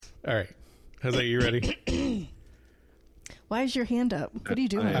All right. Jose, you ready? Why is your hand up? What are you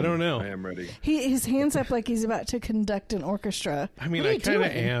doing? I don't know. I am ready. His hand's up like he's about to conduct an orchestra. I mean, I kind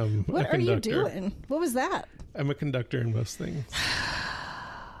of am. What are you doing? What was that? I'm a conductor in most things.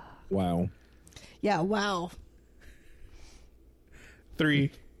 Wow. Yeah, wow.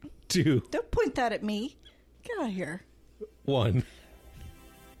 3, 2, Don't point that at me. Get out of here. 1.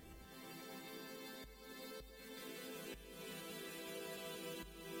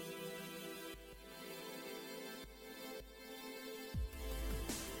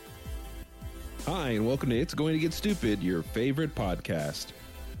 Hi, and welcome to It's Going to Get Stupid, your favorite podcast.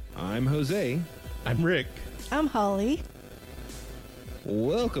 I'm Jose. I'm Rick. I'm Holly.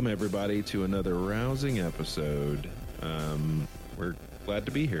 Welcome, everybody, to another rousing episode. We're glad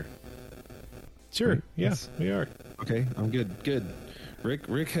to be here. Sure. Right? Yes, we are. Okay, I'm good. Good. Rick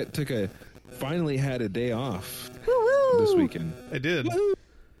finally had a day off Woo-woo! this weekend. I did.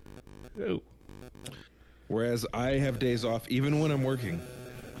 Oh. Whereas I have days off even when I'm working.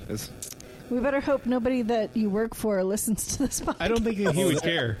 We better hope nobody that you work for listens to this podcast. I don't think he would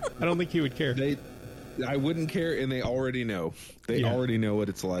care. I don't think he would care. I wouldn't care, and they already know. They already know what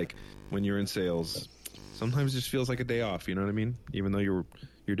it's like when you're in sales. Sometimes it just feels like a day off, you know what I mean? Even though you're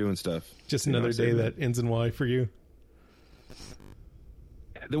doing stuff. Just another day that ends in Y for you.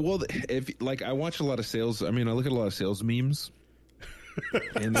 Well, I watch a lot of sales. I mean, I look at a lot of sales memes.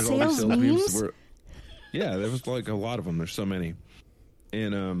 And there's all these sales memes where, yeah, there was like a lot of them. There's so many.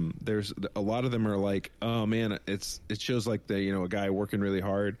 And there's a lot of them are like, oh man, it shows like a guy working really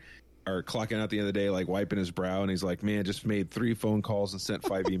hard or clocking out at the end of the day, like wiping his brow, and he's like, man, just made 3 phone calls and sent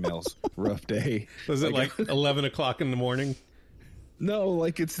 5 emails. Rough day. Was it like 11 o'clock in the morning? No,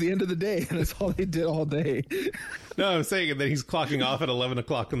 like it's the end of the day, and that's all they did all day. No, I'm saying that he's clocking off at 11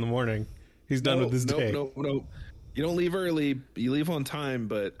 o'clock in the morning. He's done with his day. No. You don't leave early. You leave on time,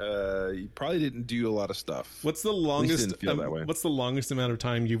 but you probably didn't do a lot of stuff. What's the longest? Didn't feel that way. What's the longest amount of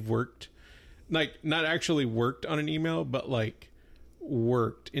time you've worked? Like, not actually worked on an email, but like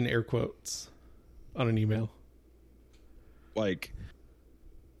worked in air quotes on an email. Like,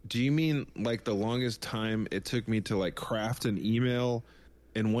 do you mean like the longest time it took me to like craft an email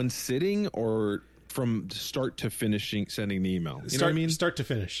in one sitting, or from start to finishing sending the email? You know what I mean? Start to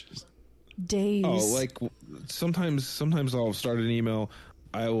finish. Days. Oh, like sometimes I'll start an email.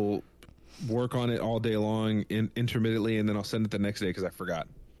 I will work on it all day long, intermittently, and then I'll send it the next day because I forgot.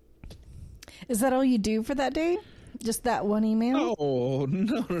 Is that all you do for that day? Just that one email? Oh,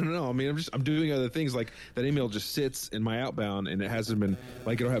 no. I mean, I'm doing other things. Like that email just sits in my outbound, and it hasn't been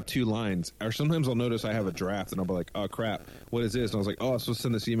like, it'll have 2 lines. Or sometimes I'll notice I have a draft, and I'll be like, oh crap, what is this? And I was like, oh, I was supposed to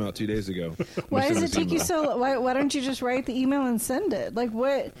send this email out 2 days ago. Why does it take you so? Why don't you just write the email and send it? Like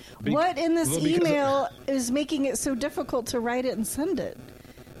what in this email is making it so difficult to write it and send it?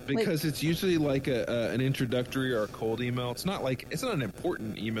 Because it's usually like an introductory or a cold email. It's not an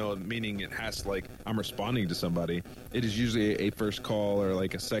important email, meaning it has like I'm responding to somebody. It is usually a first call or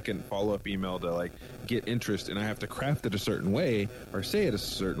like a second follow-up email to like get interest, and I have to craft it a certain way or say it a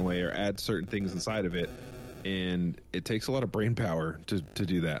certain way or add certain things inside of it. And it takes a lot of brain power to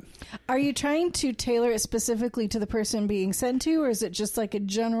do that. Are you trying to tailor it specifically to the person being sent to, or is it just like a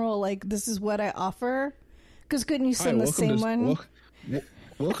general, like, this is what I offer? Because couldn't you send the same one?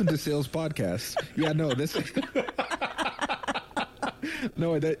 Welcome to Sales Podcast. Yeah, no, this.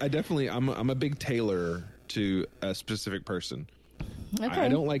 No, I definitely. I'm a big tailor to a specific person. Okay. I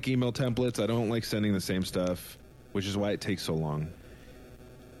don't like email templates. I don't like sending the same stuff, which is why it takes so long.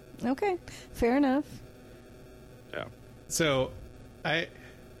 Okay, fair enough. Yeah. So, I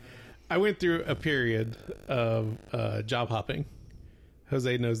went through a period of job hopping.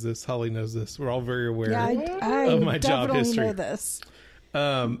 Jose knows this. Holly knows this. We're all very aware of my job history. Know this.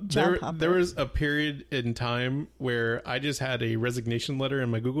 There was a period in time where I just had a resignation letter in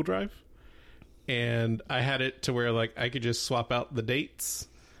my Google Drive, and I had it to where like I could just swap out the dates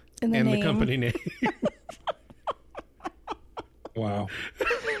and the company name. Wow.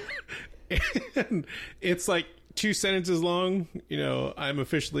 And it's like 2 sentences long. I'm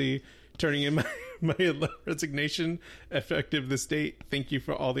officially turning in my resignation effective this date. Thank you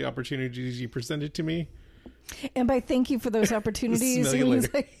for all the opportunities you presented to me. And by thank you for those opportunities, smell you later.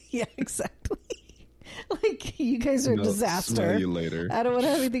 Like, yeah, exactly. Like, you guys are a disaster. Smell you later. I don't want to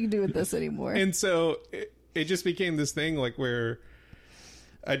have anything to do with this anymore. And so it just became this thing like where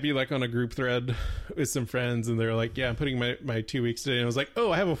I'd be like on a group thread with some friends, and they're like, yeah, I'm putting my 2 weeks today. And I was like,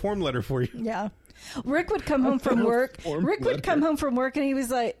 oh, I have a form letter for you. Yeah. Rick would come home from work. And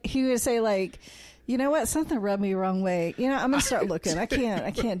he would say like, you know what? Something rubbed me the wrong way. I'm going to start looking. I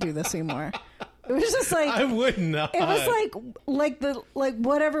can't do this anymore. It was just like I would not. It was like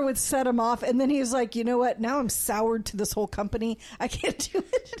whatever would set him off, and then he was like, you know what? Now I'm soured to this whole company. I can't do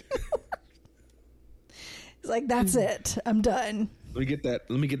it anymore. He's like, that's it. I'm done. Let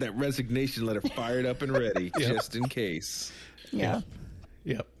me get that resignation letter fired up and ready, just in case. Yeah.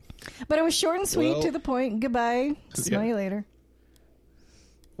 Yep. But it was short and sweet, to the point. Goodbye. Smell you later.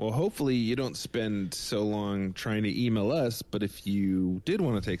 Well, hopefully you don't spend so long trying to email us, but if you did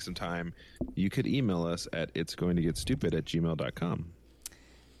want to take some time, you could email us at itsgoingtogetstupid@gmail.com.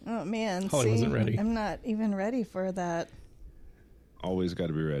 Oh, man. Holly wasn't ready. I'm not even ready for that. Always got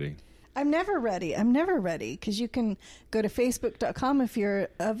to be ready. I'm never ready because you can go to facebook.com if you're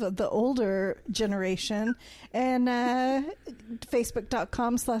of the older generation, and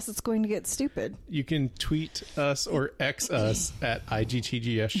facebook.com/it's going to get stupid. You can tweet us or X us at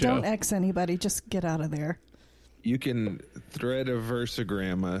IGTGS show. Don't X anybody, just get out of there. You can thread a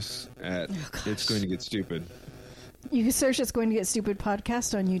versagram us at It's Going to Get Stupid. You can search It's Going to Get Stupid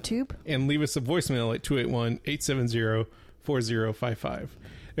podcast on YouTube. And leave us a voicemail at 281-870-4055.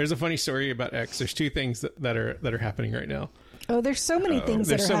 There's a funny story about X. There's two things that are happening right now. Oh, there's so many things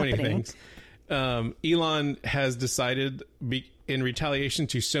that are happening. There's so many things. Elon has decided, in retaliation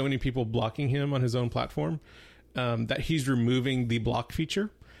to so many people blocking him on his own platform, that he's removing the block feature.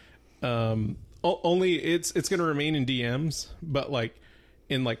 Only it's going to remain in DMs, but like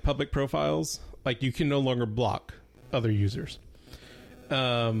in like public profiles, like you can no longer block other users.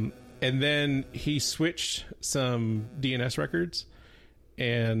 And then he switched some DNS records.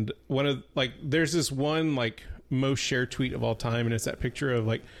 And one of there's this one like most shared tweet of all time, and it's that picture of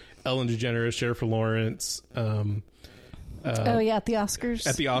like Ellen DeGeneres, Jennifer Lawrence. At the Oscars.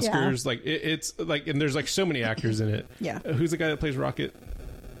 At the Oscars, yeah. It's like, and there's like so many actors in it. Yeah. Who's the guy that plays Rocket?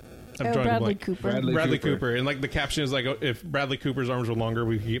 Bradley Cooper. Bradley Cooper, and like the caption is like, if Bradley Cooper's arms were longer,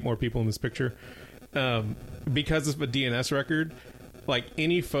 we could get more people in this picture. Because it's a DNS record, like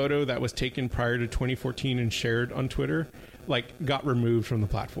any photo that was taken prior to 2014 and shared on Twitter, like got removed from the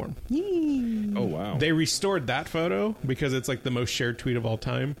platform. Yee. Oh wow. They restored that photo because it's like the most shared tweet of all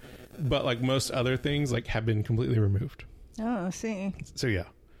time, but like most other things like have been completely removed. Oh, I see. So yeah.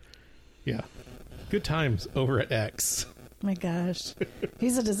 Good times over at X. My gosh.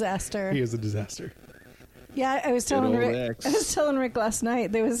 He's a disaster. He is a disaster. Yeah, I was telling Rick last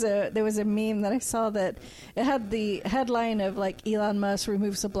night there was a meme that I saw that it had the headline of like Elon Musk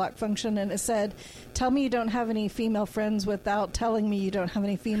removes the block function, and it said, "Tell me you don't have any female friends without telling me you don't have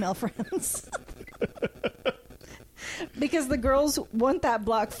any female friends." Because the girls want that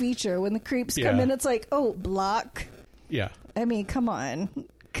block feature. When the creeps come in, it's like, "Oh, block." Yeah. I mean, come on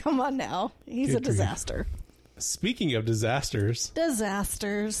now. He's a disaster. Speaking of disasters.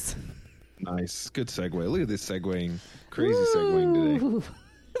 Nice. Good segue. Look at this segueing. Crazy segueing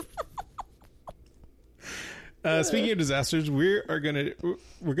today. Speaking of disasters, we're gonna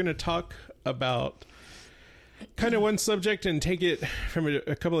talk about kind of one subject and take it from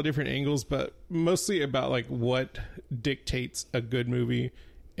a couple of different angles, but mostly about like what dictates a good movie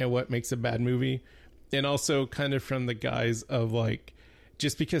and what makes a bad movie. And also kind of from the guise of like,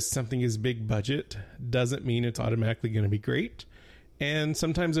 just because something is big budget doesn't mean it's automatically going to be great. And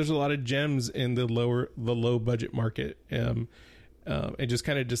sometimes there's a lot of gems in the low budget market, and just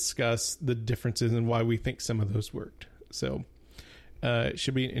kind of discuss the differences and why we think some of those worked. So it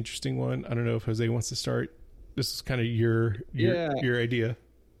should be an interesting one. I don't know if Jose wants to start. This is kind of your idea.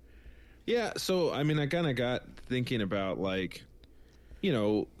 Yeah. So, I mean, I kind of got thinking about like,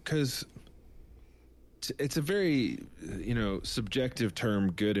 because it's a very, subjective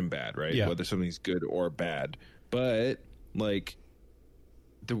term, good and bad, right? Yeah. Whether something's good or bad. But like,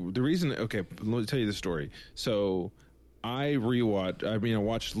 the reason, okay, let me tell you the story. So I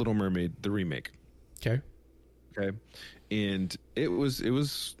watched Little Mermaid, the remake. Okay. And it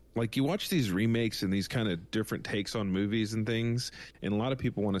was like, you watch these remakes and these kind of different takes on movies and things, and a lot of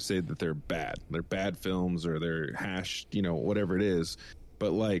people want to say that they're bad. They're bad films, or they're hash, whatever it is.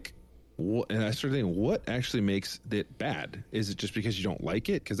 But like, and I started thinking, what actually makes it bad? Is it just because you don't like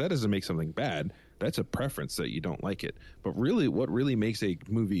it? Because that doesn't make something bad. That's a preference that you don't like it. But really, what really makes a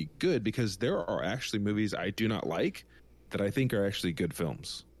movie good, because there are actually movies I do not like that I think are actually good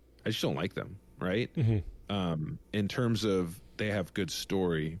films. I just don't like them, right? Mm-hmm. In terms of, they have good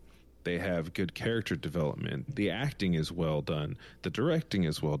story, they have good character development, the acting is well done, the directing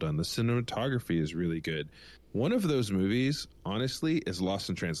is well done, the cinematography is really good. One of those movies, honestly, is Lost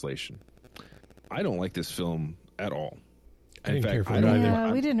in Translation. I don't like this film at all. In fact, I don't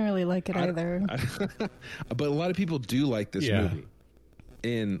either. We didn't really like it either. But a lot of people do like this movie,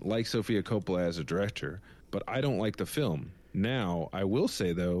 and like Sofia Coppola as a director. But I don't like the film. Now, I will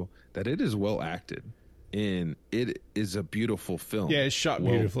say though that it is well acted, and it is a beautiful film. Yeah, it's shot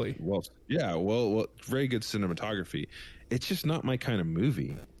beautifully. Well, very good cinematography. It's just not my kind of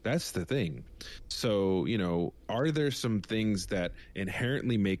movie. That's the thing. So, are there some things that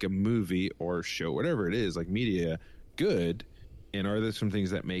inherently make a movie or show, whatever it is, like media, good? And are there some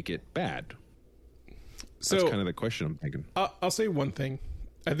things that make it bad? So that's kind of the question I'm thinking. I'll say one thing.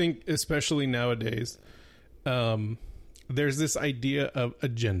 I think especially nowadays, there's this idea of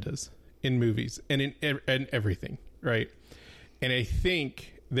agendas in movies and in everything, right? And I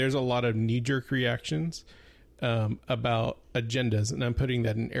think there's a lot of knee-jerk reactions about agendas, and I'm putting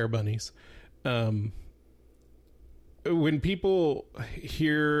that in air bunnies. When people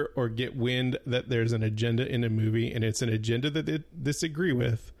hear or get wind that there's an agenda in a movie and it's an agenda that they disagree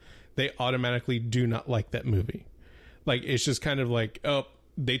with, they automatically do not like that movie. Like, it's just kind of like, oh,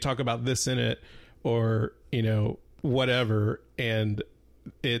 they talk about this in it, or, whatever. And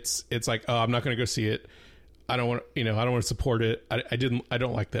it's like, oh, I'm not going to go see it. I don't want to support it. I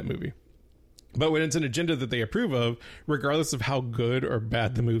don't like that movie. But when it's an agenda that they approve of, regardless of how good or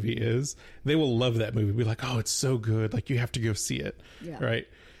bad the movie is, they will love that movie. Be like, oh, it's so good. Like, you have to go see it. Yeah. Right.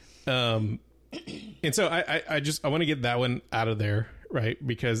 And so I want to get that one out of there. Right.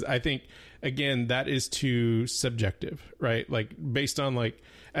 Because I think, again, that is too subjective. Right. Like, based on I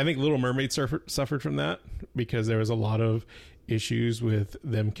think Little Mermaid suffered from that because there was a lot of issues with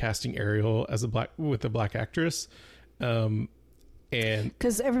them casting Ariel as a black actress. And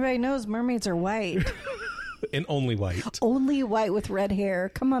because everybody knows mermaids are white. And only white. Only white with red hair.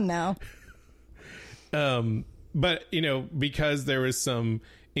 Come on now. But, because there was some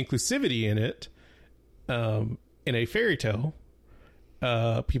inclusivity in it, in a fairy tale,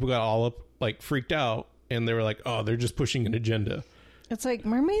 people got all up, freaked out, and they were like, oh, they're just pushing an agenda. It's like,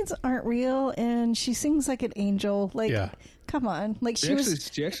 mermaids aren't real, and she sings like an angel. Yeah. Come on. She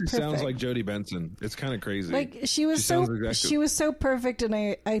actually sounds like Jodie Benson. It's kind of crazy. She was so perfect, and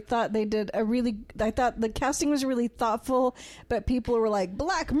I thought they did I thought the casting was really thoughtful, but people were like,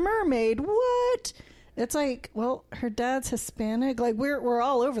 Black Mermaid, what? It's like, well, her dad's Hispanic. We're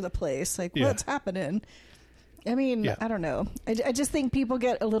all over the place. What's happening? I mean, I don't know. I just think people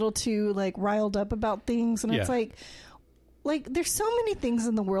get a little too riled up about things, and it's like there's so many things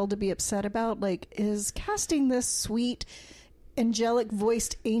in the world to be upset about. Is casting this sweet, angelic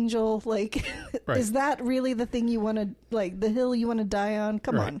voiced angel, right. Is that really the thing you want to, the hill you want to die on?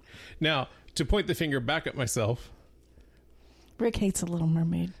 Come on. Now, to point the finger back at myself, Rick hates a Little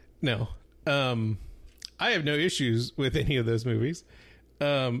Mermaid. No. I have no issues with any of those movies.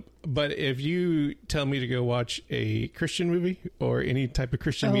 But if you tell me to go watch a Christian movie or any type of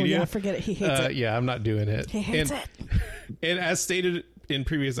Christian media, yeah, forget it. He hates it. Yeah, I'm not doing it. He hates it. And as stated in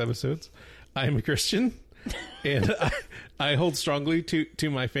previous episodes, I'm a Christian, and I hold strongly to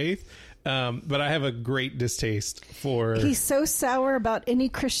my faith. But I have a great distaste for... He's so sour about any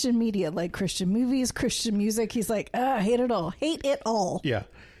Christian media, like Christian movies, Christian music. He's like, hate it all. Hate it all. Yeah.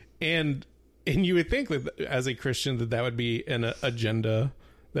 And you would think that as a Christian that would be an agenda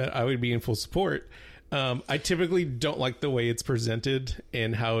that I would be in full support. I typically don't like the way it's presented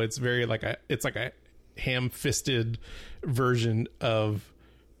and how it's very it's like a ham-fisted version of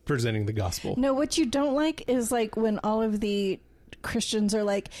presenting the gospel. No, what you don't like is when all of the Christians are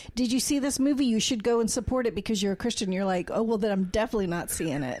like, did you see this movie? You should go and support it because you're a Christian. You're like, oh, well, then I'm definitely not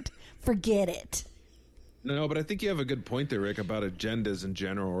seeing it. Forget it. No, but I think you have a good point there, Rick, about agendas in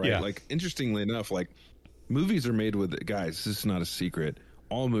general, right? Yeah. Interestingly enough, movies are made with, guys, this is not a secret.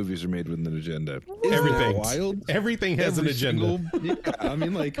 All movies are made with an agenda. Everything. Wild? Everything has an agenda. I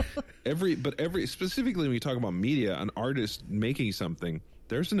mean, specifically when you talk about media, an artist making something,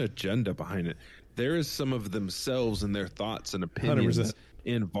 there's an agenda behind it. There is some of themselves and their thoughts and opinions 100%.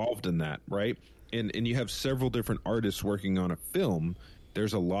 Involved in that, right? And you have several different artists working on a film.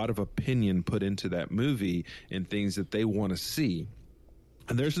 There's a lot of opinion put into that movie and things that they want to see.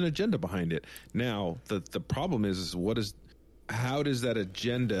 And there's an agenda behind it. Now, the problem is how does that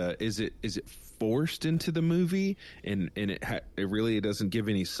agenda, is it forced into the movie and it really doesn't give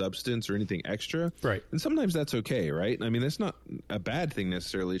any substance or anything extra? Right. And sometimes that's okay, right? I mean, that's not a bad thing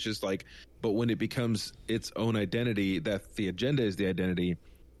necessarily. It's just but when it becomes its own identity, that the agenda is the identity,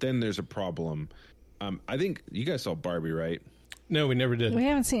 then there's a problem. I think you guys saw Barbie, right? No, we never did. We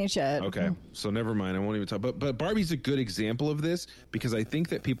haven't seen it yet. Okay, so never mind. I won't even talk. But Barbie's a good example of this because I think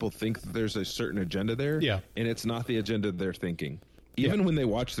that people think that there's a certain agenda there, yeah, and it's not the agenda they're thinking. Even when they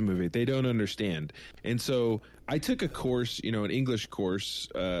watch the movie, they don't understand. And so I took a course, an English course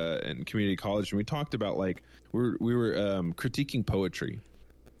in community college, and we talked about we were critiquing poetry,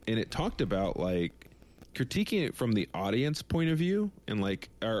 and it talked about critiquing it from the audience point of view, and like,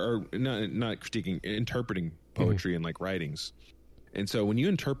 or not critiquing, interpreting poetry and like writings. And so when you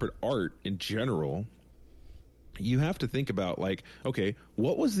interpret art in general, you have to think about like, okay,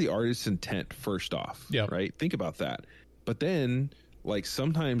 what was the artist's intent first off? Yeah. Right. Think about that. But then like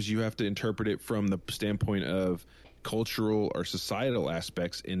sometimes you have to interpret it from the standpoint of cultural or societal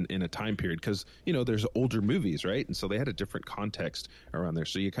aspects in a time period, because you know there's older movies, right? And so they had a different context around there,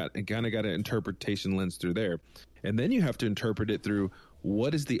 so you kind of got an interpretation lens through there, and then you have to interpret it through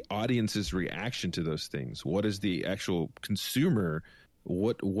what is the audience's reaction to those things, what is the actual consumer,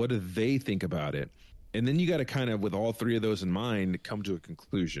 what do they think about it, and then you got to kind of, with all three of those in mind, come to a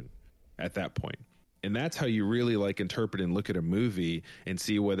conclusion at that point. And that's how you really like interpret and look at a movie and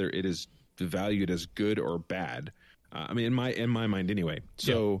see whether it is valued as good or bad. I mean, in my mind anyway.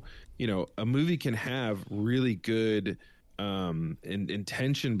 So, you know, a movie can have really good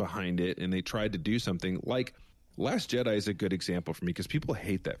intention behind it, and they tried to do something like Last Jedi is a good example for me, because people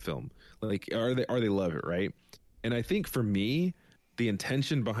hate that film. Like, or they love it, right? And I think for me, the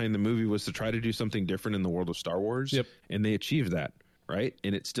intention behind the movie was to try to do something different in the world of Star Wars, and they achieved that, right?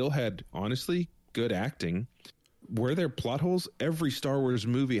 And it still had, honestly, good acting. Were there plot holes? Every Star Wars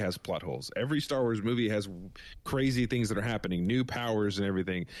movie has plot holes. Every Star Wars movie has crazy things that are happening, new powers and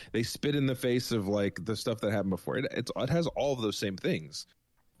everything. They spit in the face of like the stuff that happened before. It has all of those same things.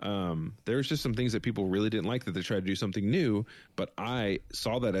 There's just some things that people really didn't like, that they tried to do something new, but I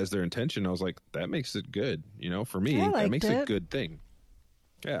saw that as their intention. I was like, that makes it good. You know, for me, that makes it a good thing.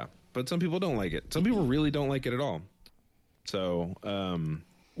 Yeah. But some people don't like it. Some people really don't like it at all. So,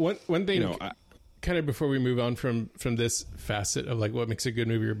 one thing, you know, kind of before we move on from this facet of like what makes a good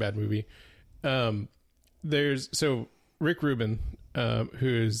movie or a bad movie, there's Rick Rubin,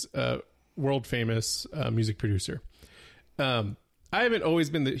 who's a world famous music producer. I haven't always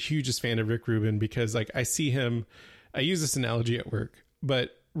been the hugest fan of Rick Rubin, because like I see him, I use this analogy at work,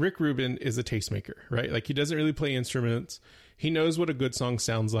 but Rick Rubin is a tastemaker, right? Like he doesn't really play instruments. He knows what a good song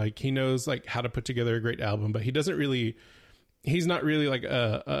sounds like. He knows like how to put together a great album, but he's not really like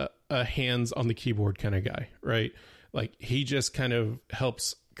a hands on the keyboard kind of guy, right? Like he just kind of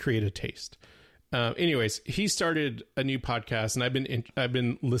helps create a taste. Anyways, he started a new podcast, and I've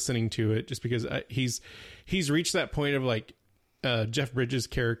been listening to it just because he's reached that point of like Jeff Bridges'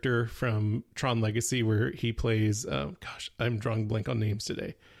 character from Tron Legacy, where he plays, I'm drawing blank on names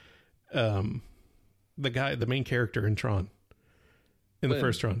today. The main character in Tron, in the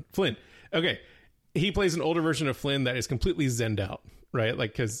first Tron, Flynn. Okay. He plays an older version of Flynn that is completely zenned out, right?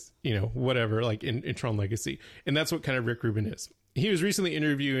 Like, cause you know, whatever, like in Tron Legacy. And that's what kind of Rick Rubin is. He was recently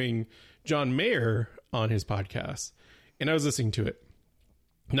interviewing John Mayer on his podcast, and I was listening to it.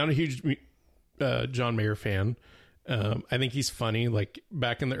 Not a huge John Mayer fan. I think he's funny. Like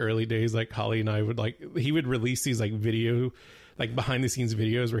back in the early days, like Holly and I he would release these like behind the scenes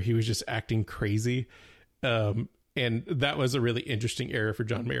videos where he was just acting crazy. And that was a really interesting era for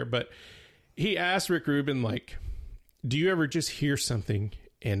John Mayer. But he asked Rick Rubin, like, do you ever just hear something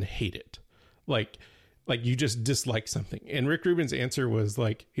and hate it? Like you just dislike something. And Rick Rubin's answer was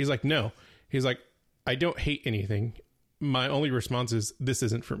like, he's like, no, he's like, I don't hate anything. My only response is, this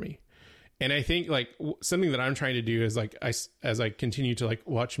isn't for me. And I think like something that I'm trying to do is like, as I continue to like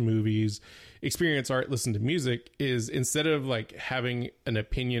watch movies, experience art, listen to music, is instead of like having an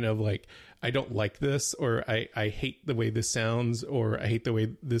opinion of like, I don't like this, or I hate the way this sounds, or I hate the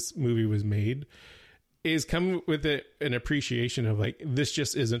way this movie was made, is come with an appreciation of like, this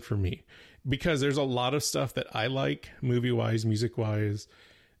just isn't for me. Because there's a lot of stuff that I like, movie wise, music wise,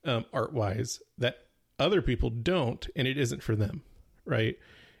 art wise, that other people don't, and it isn't for them. Right.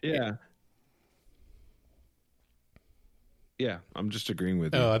 Yeah. Yeah, I'm just agreeing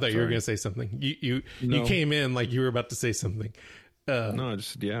with you. Oh, I thought you were going to say something. You came in like you were about to say something. No,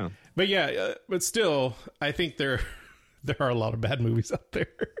 just, yeah. But yeah, but still, I think there are a lot of bad movies out there.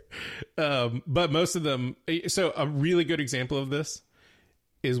 But most of them, so a really good example of this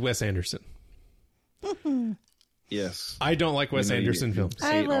is Wes Anderson. Yes. I don't like Wes Anderson films.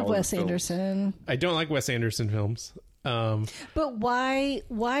 I love Wes Anderson. I don't like Wes Anderson films. But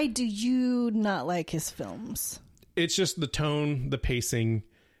why do you not like his films? It's just the tone, the pacing,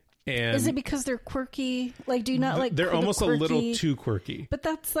 and is it because they're quirky? Like, do you not like? They're almost quirky? A little too quirky. But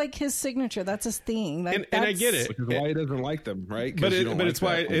that's like his signature. That's his thing. And I get it. Which is why he doesn't like them, right? But it's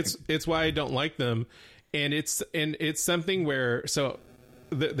why I don't like them, and it's something where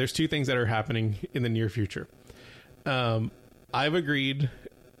there's two things that are happening in the near future. I've agreed,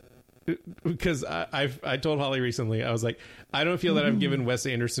 because I told Holly recently, I was like, I don't feel that I've given Wes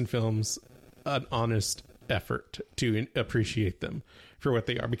Anderson films an honest effort to appreciate them for what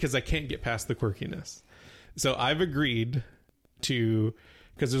they are, because I can't get past the quirkiness. So I've agreed to,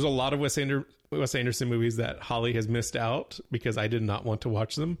 because there's a lot of Wes Anderson movies that Holly has missed out because I did not want to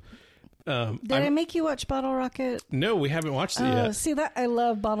watch them. Did I make you watch Bottle Rocket? No, we haven't watched it yet. See, that I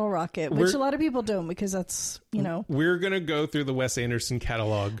love Bottle Rocket, which a lot of people don't, because that's, We're going to go through the Wes Anderson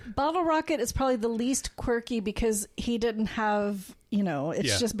catalog. Bottle Rocket is probably the least quirky because he didn't have,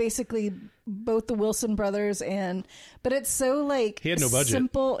 it's just basically both the Wilson brothers but it's so he had no budget.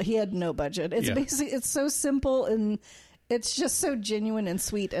 Simple. He had no budget. It's basically, it's so simple and it's just so genuine and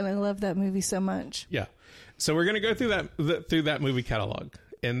sweet. And I love that movie so much. Yeah. So we're going to go through that movie catalog.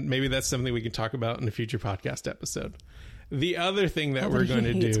 And maybe that's something we can talk about in a future podcast episode. The other thing that we're going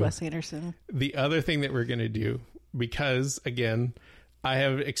to do, Wes Anderson. The other thing that we're going to do, because again, I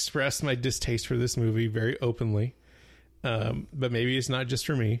have expressed my distaste for this movie very openly, but maybe it's not just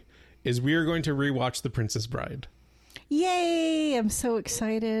for me, is we are going to rewatch The Princess Bride. Yay! I'm so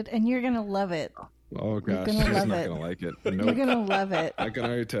excited, and you're going to love it. Oh gosh, he's not gonna like it. Nope. You're gonna love it. I can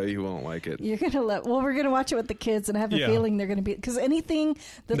already tell you won't like it. You're gonna love. Well, we're gonna watch it with the kids, and I have a feeling they're gonna be, because anything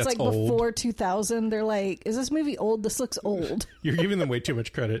that's like old. Before 2000, they're like, "Is this movie old? This looks old." You're giving them way too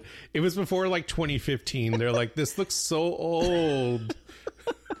much credit. It was before like 2015. They're like, "This looks so old."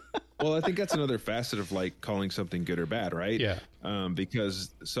 Well, I think that's another facet of like calling something good or bad, right? Yeah.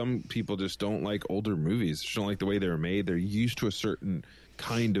 Because some people just don't like older movies. Just don't like the way they were made. They're used to a certain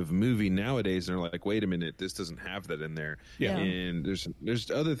kind of movie nowadays, and they're like, wait a minute, this doesn't have that in there. Yeah. And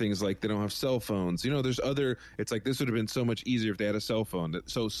there's other things, like they don't have cell phones. There's other, it's like this would have been so much easier if they had a cell phone.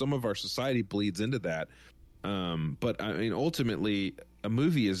 So some of our society bleeds into that. But I mean, ultimately, a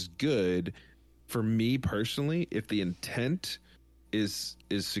movie is good for me personally if the intent is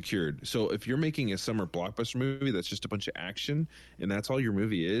secured. So if you're making a summer blockbuster movie that's just a bunch of action and that's all your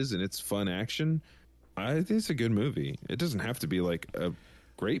movie is, and it's fun action, I think it's a good movie. It doesn't have to be like a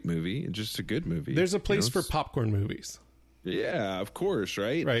great movie. It's just a good movie. There's a place for popcorn movies. Yeah, of course,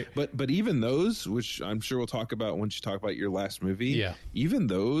 right? Right. But even those, which I'm sure we'll talk about once you talk about your last movie. Yeah. Even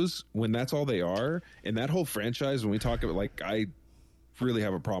those, when that's all they are, and that whole franchise, when we talk about, like, I really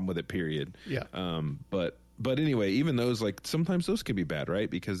have a problem with it, period. Yeah. But anyway, even those, like, sometimes those can be bad, right?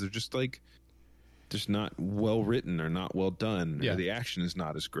 Because they're just like, just not well written or not well done. Yeah. Or the action is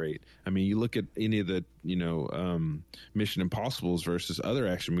not as great. I mean, you look at any of the, Mission Impossibles versus other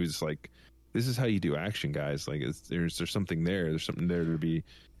action movies, it's like, this is how you do action, guys. Like, there's something there. There's something there to be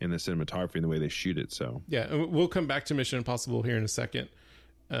in the cinematography and the way they shoot it. So yeah, and we'll come back to Mission Impossible here in a second,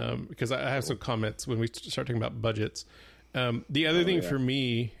 because I have some comments when we start talking about budgets. The other thing for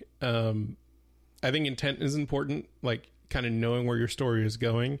me, I think intent is important, like kind of knowing where your story is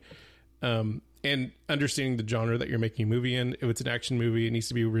going, and understanding the genre that you're making a movie in. If it's an action movie, it needs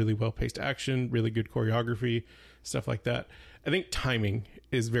to be really well-paced action, really good choreography, stuff like that. I think timing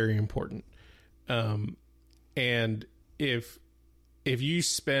is very important. And if you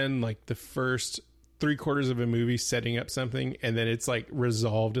spend like the first 3/4 of a movie setting up something and then it's like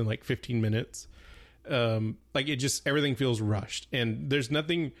resolved in like 15 minutes, like it just, everything feels rushed, and there's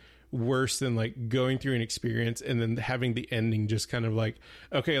nothing worse than like going through an experience and then having the ending just kind of like,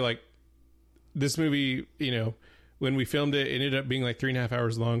 okay, like this movie, when we filmed it, it ended up being like 3.5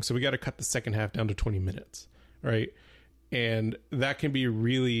 hours long. So we got to cut the second half down to 20 minutes. Right. And that can be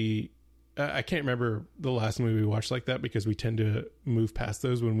really, I can't remember the last movie we watched like that, because we tend to move past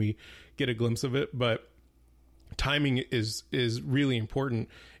those when we get a glimpse of it. But timing is really important.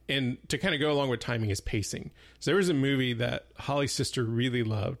 And to kind of go along with timing is pacing. So there was a movie that Holly's sister really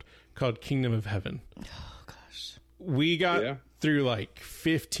loved called Kingdom of Heaven. Oh gosh. We got through like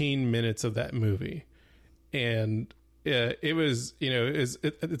 15 minutes of that movie, and it was,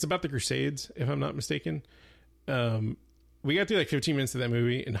 it's about the Crusades, if I'm not mistaken. We got through like 15 minutes of that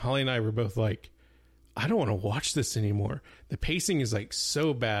movie, and Holly and I were both like, I don't want to watch this anymore. The pacing is like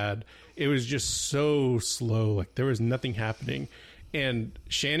so bad. It was just so slow. Like there was nothing happening. And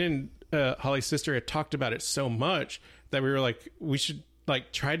Shannon, Holly's sister, had talked about it so much that we were like, we should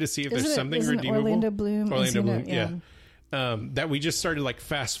like try to see if there's something redeemable. Orlando Bloom, yeah. That we just started like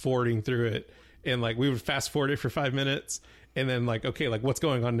fast forwarding through it, and like we would fast forward it for 5 minutes, and then like, okay, like what's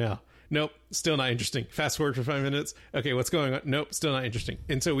going on now? Nope, still not interesting. Fast forward for 5 minutes. Okay, what's going on? Nope, still not interesting.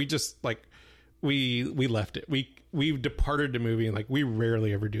 And so we just like we left it. We departed the movie, and like we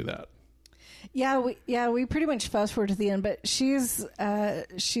rarely ever do that. We pretty much fast forward to the end, but she's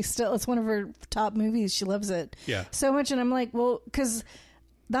still, it's one of her top movies. She loves it so much. And I'm like, well, because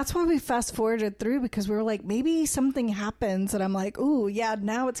that's why we fast forwarded through, because we were like, maybe something happens and I'm like, ooh, yeah,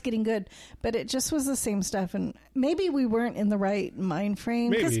 now it's getting good. But it just was the same stuff. And maybe we weren't in the right mind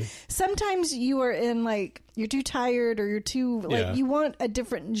frame. Because sometimes you are in like, you're too tired or you're too, like, you want a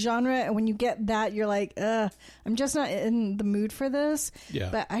different genre. And when you get that, you're like, I'm just not in the mood for this. Yeah.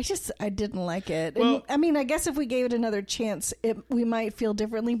 But I didn't like it. Well, and, I mean, I guess if we gave it another chance, we might feel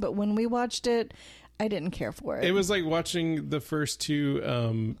differently. But when we watched it, I didn't care for it. It was like watching the first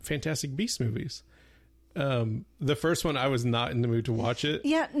two Fantastic Beasts movies. The first one, I was not in the mood to watch it.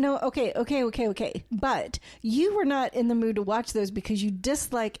 Yeah, no, okay. But you were not in the mood to watch those because you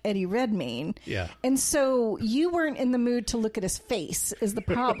dislike Eddie Redmayne. Yeah. And so you weren't in the mood to look at his face is the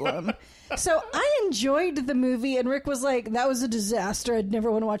problem. So I enjoyed the movie, and Rick was like, that was a disaster. I'd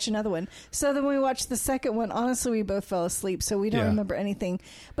never want to watch another one. So then when we watched the second one, honestly, we both fell asleep, so we don't remember anything.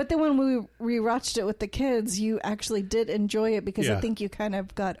 But then when we rewatched it with the kids, you actually did enjoy it because I think you kind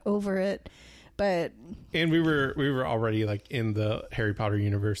of got over it. But and we were already like in the Harry Potter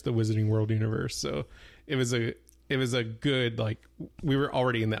universe, the Wizarding World universe, so it was a good, like, we were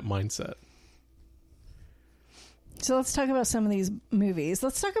already in that mindset. So let's talk about some of these movies.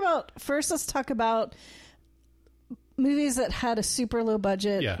 Let's talk about movies that had a super low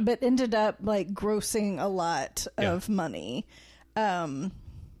budget but ended up like grossing a lot of money. But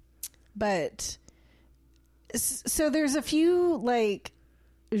so there's a few like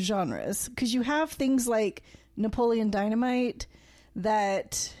genres, because you have things like Napoleon Dynamite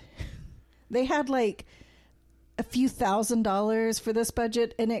that they had like a few $1,000s for this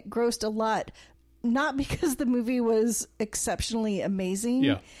budget and it grossed a lot. Not because the movie was exceptionally amazing.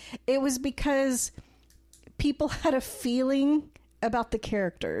 Yeah. It was because people had a feeling about the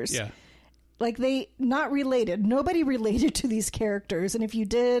characters. Yeah. Like not related. Nobody related to these characters. And if you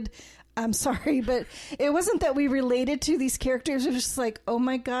did, I'm sorry, but it wasn't that we related to these characters. It was just like, oh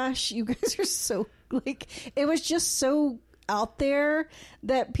my gosh, you guys are so, like, it was just so out there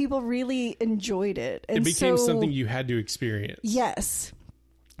that people really enjoyed it. And it became something you had to experience. Yes.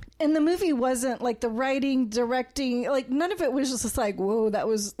 And the movie wasn't like the writing, directing, like none of it was just like, whoa, that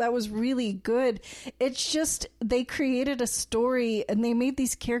was really good. It's just they created a story and they made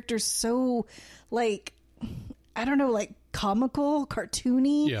these characters so like, I don't know, like comical,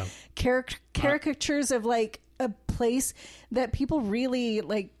 cartoony caricatures of like a place that people really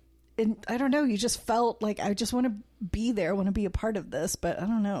like. And I don't know, you just felt like, I just want to be there, I want to be a part of this, but I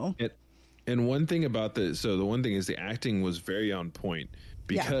don't know. And one thing about the one thing is the acting was very on point.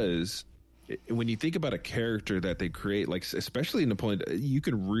 Because when you think about a character that they create, like especially Napoleon, you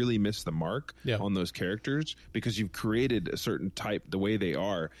can really miss the mark on those characters because you've created a certain type, the way they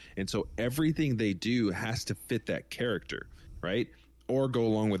are. And so everything they do has to fit that character, right? Or go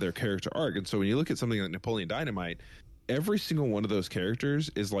along with their character arc. And so when you look at something like Napoleon Dynamite, every single one of those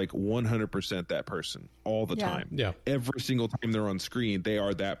characters is like 100% that person all the time. Yeah. Every single time they're on screen, they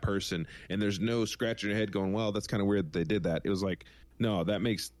are that person. And there's no scratching your head going, well, that's kind of weird that they did that. It was like, no, that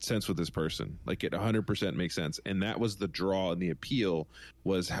makes sense with this person. Like it 100% makes sense. And that was the draw and the appeal,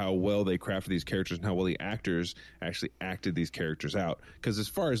 was how well they crafted these characters and how well the actors actually acted these characters out. Because as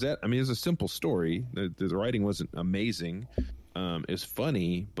far as that, I mean, it's a simple story. The writing wasn't amazing. It was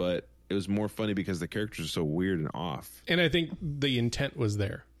funny, but it was more funny because the characters are so weird and off. And I think the intent was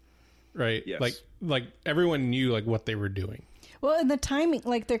there, right? Yes. Like everyone knew like what they were doing. Well, and the timing,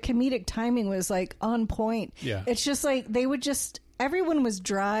 like their comedic timing was like on point. Yeah. It's just like everyone was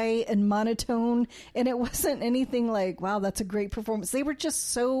dry and monotone, and it wasn't anything like, wow, that's a great performance. They were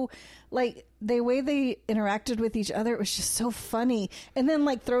just so, like, the way they interacted with each other, it was just so funny. And then,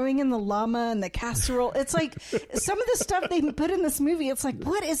 like, throwing in the llama and the casserole, it's like, some of the stuff they put in this movie, it's like,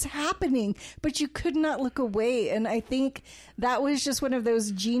 what is happening? But you could not look away. And I think that was just one of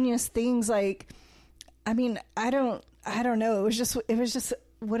those genius things, like, I mean, I don't know. It was just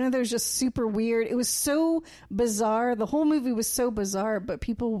one of those just super weird. It was so bizarre. The whole movie was so bizarre, but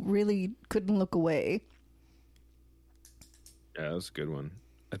people really couldn't look away. Yeah, that was a good one.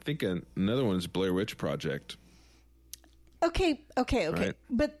 I think another one is Blair Witch Project. Okay. Right.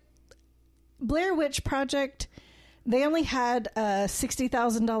 But Blair Witch Project, they only had a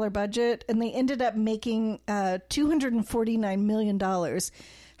 $60,000 budget, and they ended up making $249 million.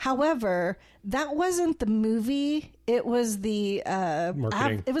 However, that wasn't the movie. It was the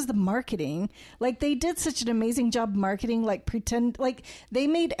marketing. It was the marketing. Like, they did such an amazing job marketing. Like, they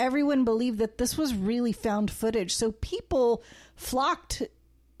made everyone believe that this was really found footage. So people flocked,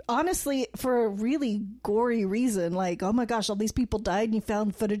 honestly, for a really gory reason. Like, oh my gosh, all these people died and you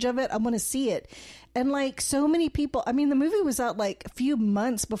found footage of it. I want to see it. And like so many people, I mean, the movie was out like a few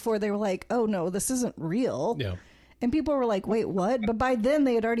months before they were like, oh no, this isn't real. Yeah. And people were like, wait, what? But by then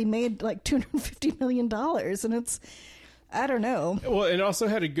they had already made like $250 million. And it's, I don't know. Well, it also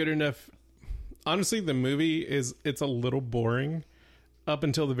had a good enough, honestly, the movie it's a little boring up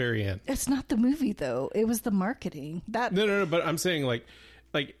until the very end. It's not the movie though. It was the marketing. No. But I'm saying like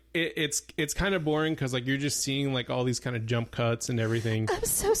it's kind of boring because like you're just seeing like all these kind of jump cuts and everything. I'm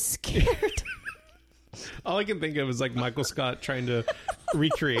so scared. All I can think of is like Michael Scott trying to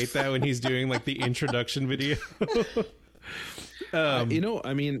recreate that when he's doing like the introduction video. I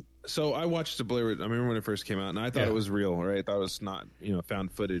mean, so I watched the Blair Witch. I remember when it first came out, and I thought it was real, right? I thought it was not,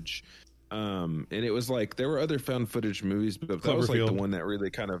 found footage. And it was like there were other found footage movies, but that was like the one that really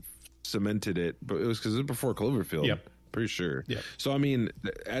kind of cemented it. But it was because it was before Cloverfield. Yep. Pretty sure. Yeah. So I mean,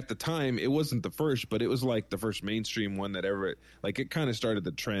 at the time, it wasn't the first, but it was like the first mainstream one that ever like it kind of started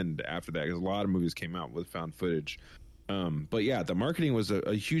the trend after that because a lot of movies came out with found footage. But yeah, the marketing was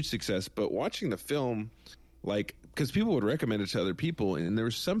a huge success. But watching the film, like, because people would recommend it to other people, and there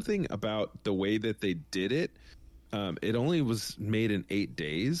was something about the way that they did it. It only was made in 8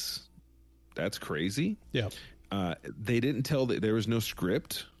 days. That's crazy. Yeah. They didn't tell that there was no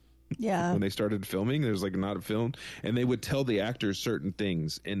script. Yeah. When they started filming, there was like not a film, and they would tell the actors certain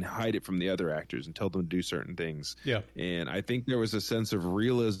things and hide it from the other actors and tell them to do certain things. Yeah. And I think there was a sense of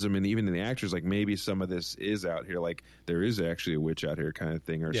realism, and even in the actors, like maybe some of this is out here, like there is actually a witch out here kind of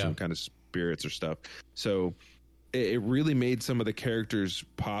thing, or some kind of spirits or stuff. So it really made some of the characters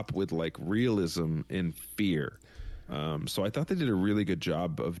pop with like realism and fear. So I thought they did a really good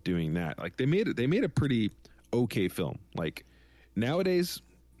job of doing that. Like they made a pretty okay film. Like nowadays,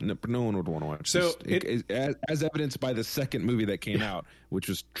 no one would want to watch so this. As evidenced by the second movie that came out, which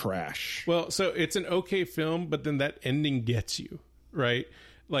was trash. Well, so it's an okay film, but then that ending gets you, right?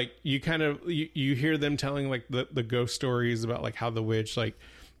 Like you kind of you hear them telling like the ghost stories about like how the witch like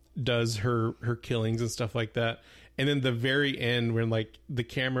does her killings and stuff like that, and then the very end when like the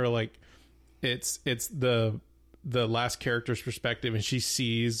camera like it's the last character's perspective, and she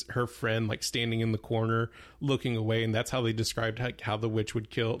sees her friend like standing in the corner looking away, and that's how they described how the witch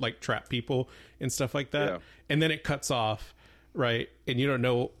would kill, like trap people and stuff like that. Yeah. And then it cuts off, right? And you don't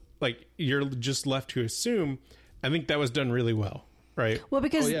know, like you're just left to assume. I think that was done really well, right? Well,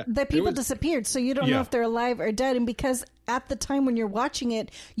 because the people disappeared, so you don't know if they're alive or dead, and because at the time when you're watching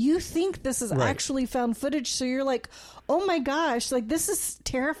it, you think this is actually found footage, so you're like, oh my gosh, like this is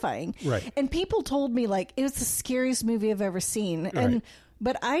terrifying. Right. And people told me like it was the scariest movie I've ever seen. And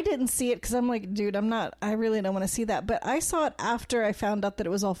but I didn't see it because I'm like, dude, I really don't want to see that. But I saw it after I found out that it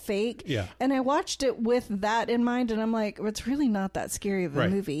was all fake. Yeah. And I watched it with that in mind, and I'm like, it's really not that scary of a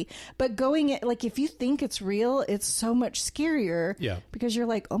movie. But like if you think it's real, it's so much scarier. Yeah. Because you're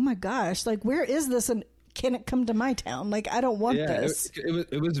like, oh my gosh, like where is this, and can it come to my town? Like I don't want this.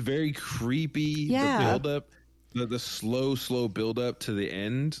 It was very creepy. Yeah. The build up. The slow build up to the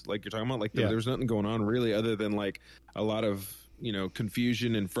end, like you're talking about, like there was nothing going on really other than like a lot of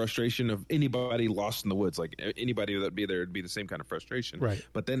confusion and frustration of anybody lost in the woods. Like anybody that'd be there would be the same kind of frustration. Right.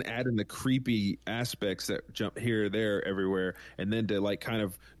 But then add in the creepy aspects that jump here, there, everywhere, and then to like kind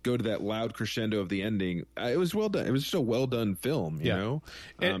of go to that loud crescendo of the ending. It was well done. It was just a well done film, you know.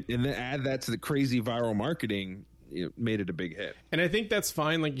 And then add that to the crazy viral marketing. It made it a big hit. And I think that's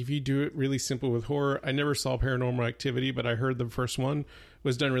fine. Like if you do it really simple with horror, I never saw Paranormal Activity, but I heard the first one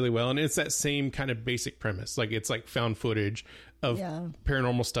was done really well. And it's that same kind of basic premise. Like it's like found footage of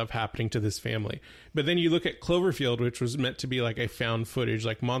paranormal stuff happening to this family. But then you look at Cloverfield, which was meant to be like a found footage,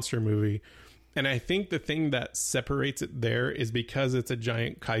 like monster movie. And I think the thing that separates it there is because it's a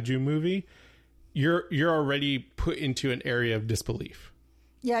giant kaiju movie, you're already put into an area of disbelief.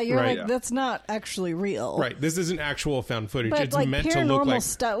 Yeah, you're like, that's not actually real. Right. This isn't actual found footage. But it's like meant to look like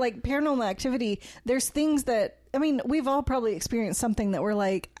stuff, like Paranormal Activity, there's things that, I mean, we've all probably experienced something that we're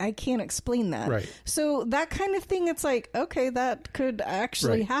like, I can't explain that. Right. So that kind of thing, it's like, okay, that could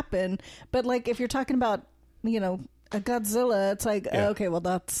actually happen. But like if you're talking about, a Godzilla, it's like, okay, well,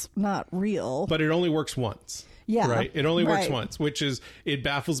 that's not real. But it only works once. Yeah. Right. It only works once, which is, it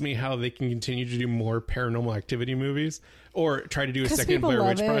baffles me how they can continue to do more Paranormal Activity movies or try to do a second Blair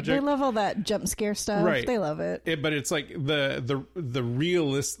Witch Project. They love all that jump scare stuff. Right. They love it. But it's like the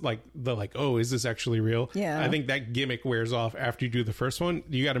realist, like oh, is this actually real? Yeah. I think that gimmick wears off after you do the first one.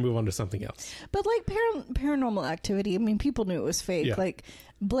 You got to move on to something else. But like Paranormal Activity, I mean, people knew it was fake. Yeah. Like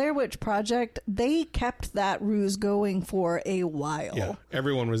Blair Witch Project, they kept that ruse going for a while. Yeah.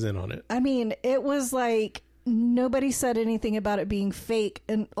 Everyone was in on it. I mean, it was like, nobody said anything about it being fake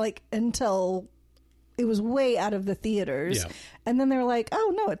and like until it was way out of the theaters. Yeah. And then they're like,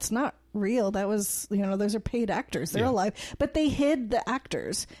 oh no, it's not real. That was, those are paid actors. They're alive. But they hid the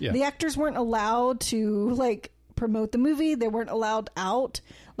actors. Yeah. The actors weren't allowed to like promote the movie. They weren't allowed out.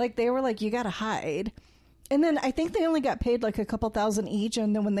 Like, they were like, you got to hide. And then I think they only got paid like a couple thousand each.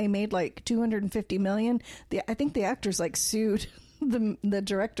 And then when they made like $250 million, I think the actors like sued the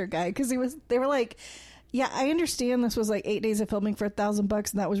director guy, because they were like, yeah, I understand this was like 8 days of filming for $1,000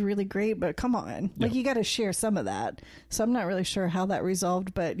 and that was really great, but come on, like, you got to share some of that. So I'm not really sure how that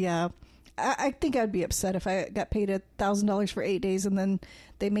resolved, but yeah, I think I'd be upset if I got paid $1,000 for 8 days and then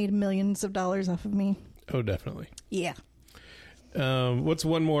they made millions of dollars off of me. Oh, definitely. Yeah. What's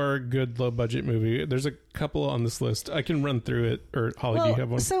one more good low budget movie? There's a couple on this list. I can run through it. Or Holly, do you have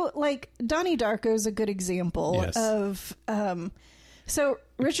one? So like Donnie Darko is a good example of. So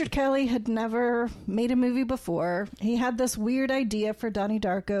Richard Kelly had never made a movie before. He had this weird idea for Donnie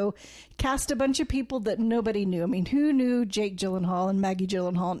Darko, cast a bunch of people that nobody knew. I mean, who knew Jake Gyllenhaal and Maggie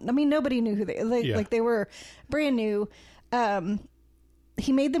Gyllenhaal? I mean, nobody knew who like they were brand new.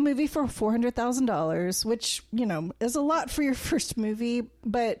 He made the movie for $400,000, which, you know, is a lot for your first movie,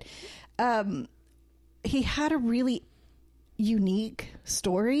 but he had a really unique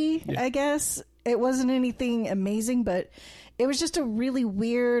story, I guess. It wasn't anything amazing, but it was just a really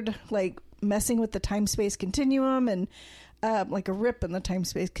weird, like, messing with the time-space continuum and like a rip in the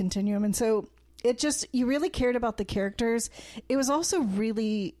time-space continuum. And so it just, you really cared about the characters. It was also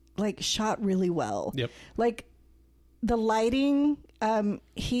really, like, shot really well. Yep. Like, the lighting,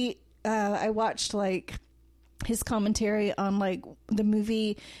 I watched like his commentary on like the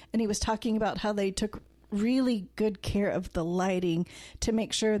movie, and he was talking about how they took really good care of the lighting to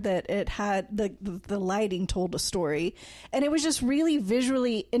make sure that it had the lighting told a story, and it was just really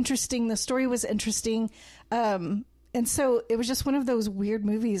visually interesting. The story was interesting. And so it was just one of those weird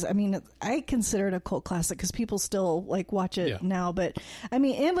movies. I mean, I consider it a cult classic because people still like watch it now. But I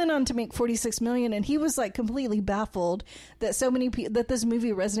mean, it went on to make $46 million, and he was like completely baffled that that this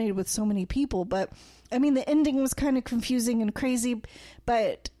movie resonated with so many people. But I mean, the ending was kind of confusing and crazy.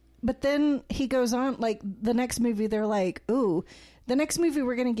 But then he goes on, like the next movie, they're like, ooh, the next movie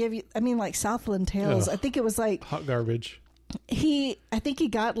we're going to give you. I mean, like Southland Tales. I think it was like hot garbage. I think he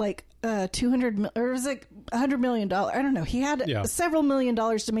got like $200 or it was like $100 million. I don't know. He had several $1 million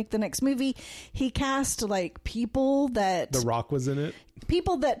to make the next movie. He cast like people that The Rock was in it.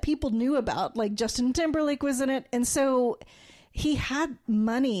 People that people knew about, like Justin Timberlake was in it, and so he had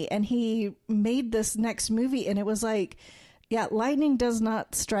money and he made this next movie, and it was like, yeah, lightning does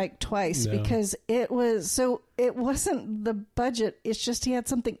not strike twice, because it wasn't the budget. It's just he had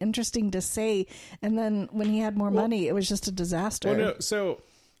something interesting to say. And then when he had more money, it was just a disaster. Well, no, so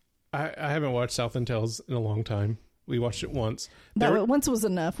I haven't watched Southland Tales in a long time. We watched it once. Once was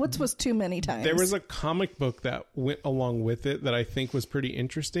enough. Once was too many times. There was a comic book that went along with it that I think was pretty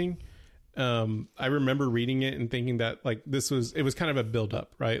interesting. I remember reading it and thinking that like it was kind of a build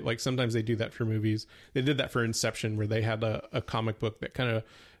up, right? Like sometimes they do that for movies. They did that for Inception, where they had a comic book that kind of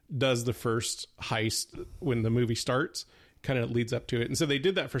does the first heist when the movie starts, kind of leads up to it. And so they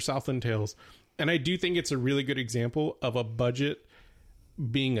did that for Southland Tales. And I do think it's a really good example of a budget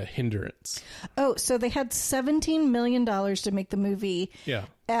being a hindrance. Oh, so they had $17 million to make the movie. Yeah.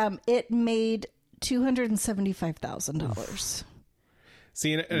 It made $275,000.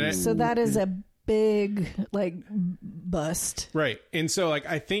 See, so that is a big like bust, right? And so like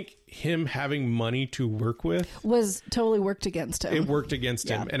I think him having money to work with was totally worked against him. It worked against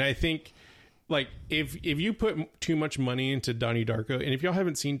him, and I think like if you put too much money into Donnie Darko, and if y'all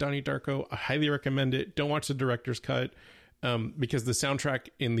haven't seen Donnie Darko, I highly recommend it. Don't watch the director's cut, because the soundtrack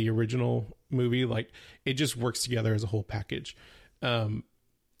in the original movie, like it just works together as a whole package.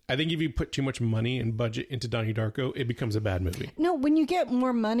 I think if you put too much money and budget into Donnie Darko, it becomes a bad movie. No, when you get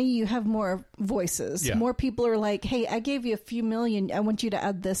more money, you have more voices. Yeah. More people are like, hey, I gave you a few million. I want you to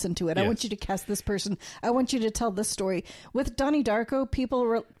add this into it. Yes. I want you to cast this person. I want you to tell this story. With Donnie Darko, people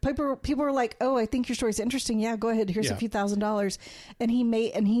were like, oh, I think your story's interesting. Yeah, go ahead. Here's a few $1,000s. And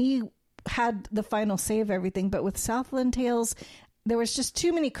he had the final say of everything. But with Southland Tales, there was just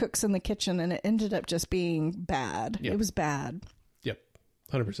too many cooks in the kitchen, and it ended up just being bad. Yep. It was bad.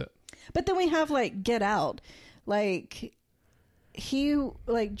 100%. But then we have like Get Out, like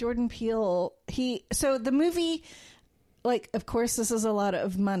Jordan Peele. So the movie, like, of course, this is a lot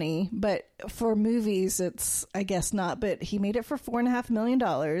of money, but for movies, it's, I guess not. But he made it for $4.5 million,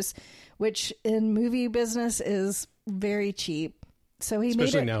 which in movie business is very cheap. So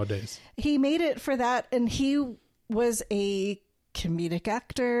especially nowadays. He made it for that, and he was a comedic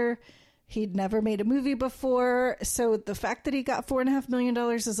actor. He'd never made a movie before. So the fact that he got $4.5 million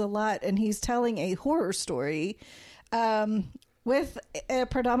is a lot. And he's telling a horror story with a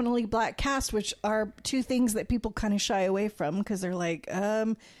predominantly black cast, which are two things that people kind of shy away from because they're like,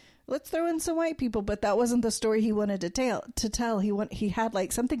 let's throw in some white people, but that wasn't the story he wanted to tell. He had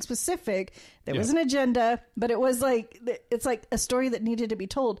like something specific. There was an agenda, but it was like, it's like a story that needed to be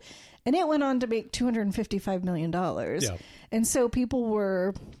told. And it went on to make $255 million. Yeah. And so people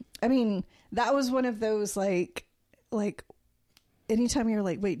were, I mean, that was one of those like anytime you're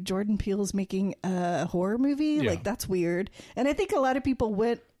like, wait, Jordan Peele's making a horror movie? Yeah. Like, that's weird. And I think a lot of people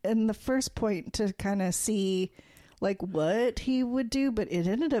went in the first point to kind of see like what he would do, but it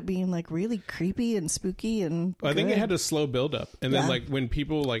ended up being like really creepy and spooky and I think it had a slow build up, and then like when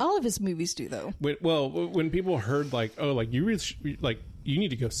people like all of his movies do though. When people heard like, oh, like you really like you need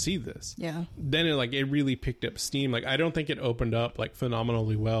to go see this, then it really picked up steam. Like I don't think it opened up like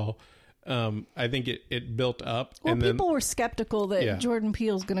phenomenally well. I think it built up. Well, and people were skeptical that Jordan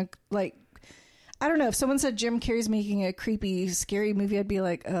Peele's gonna like. I don't know, if someone said Jim Carrey's making a creepy, scary movie, I'd be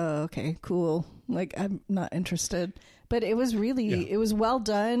like, oh, okay, cool. Like, I'm not interested. But it was really, it was well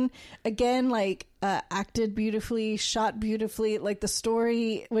done. Again, like, acted beautifully, shot beautifully. Like, the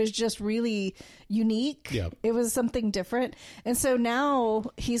story was just really unique. Yeah. It was something different. And so now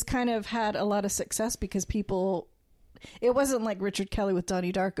he's kind of had a lot of success because people, it wasn't like Richard Kelly with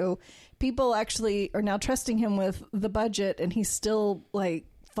Donnie Darko. People actually are now trusting him with the budget, and he's still, like,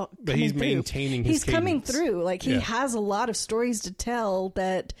 but he's maintaining his cadence. Coming through. Like he has a lot of stories to tell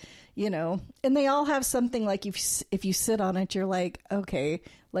that, you know, and they all have something like if you sit on it, you're like, okay,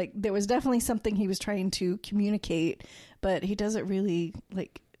 like there was definitely something he was trying to communicate, but he doesn't really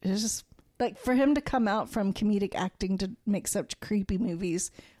like, it's just like for him to come out from comedic acting to make such creepy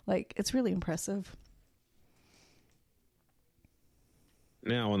movies, like it's really impressive.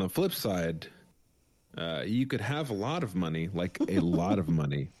 Now on the flip side, you could have a lot of money, like a lot of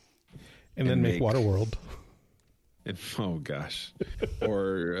money, and then make Waterworld. Oh gosh,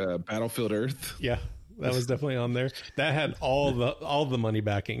 or Battlefield Earth. Yeah, that was definitely on there. That had all the money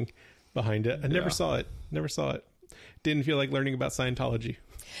backing behind it. I never saw it. Didn't feel like learning about Scientology.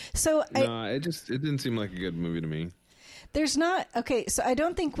 So it didn't seem like a good movie to me. There's not okay. So I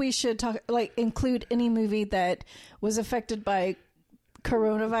don't think we should include any movie that was affected by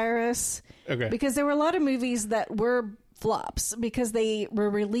coronavirus. Okay. Because there were a lot of movies that were flops because they were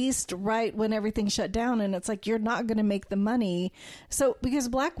released right when everything shut down, and it's like you're not going to make the money. So because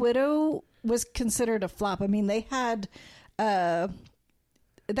Black Widow was considered a flop. I mean, they had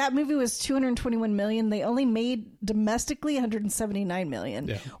that movie was $221 million. They only made domestically $179 million.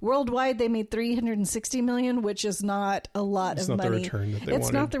 Yeah. Worldwide, they made $360 million, which is not a lot of money.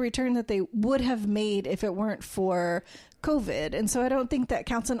 It's not the return that they would have made if it weren't for COVID. And so I don't think that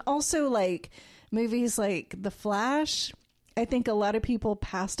counts. And also like movies like The Flash, I think a lot of people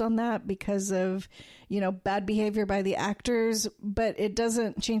passed on that because of, bad behavior by the actors, but it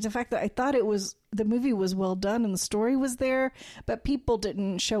doesn't change the fact that I thought the movie was well done and the story was there, but people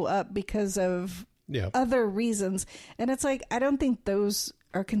didn't show up because of other reasons. And it's like, I don't think those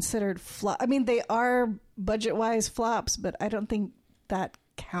are considered flop. I mean, they are budget wise flops, but I don't think that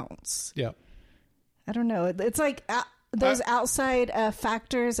counts. Yeah. I don't know. It's like, those outside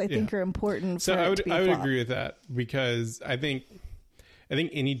factors, I think, are important. So I would agree with that because I think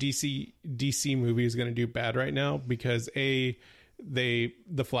any DC movie is going to do bad right now because The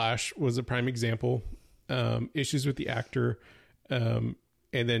Flash was a prime example. Issues with the actor, and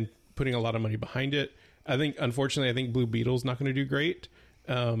then putting a lot of money behind it. Unfortunately, I think Blue Beetle's not going to do great.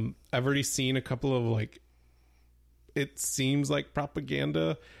 I've already seen a couple of it seems like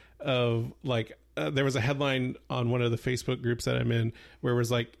propaganda of there was a headline on one of the Facebook groups that I'm in where it was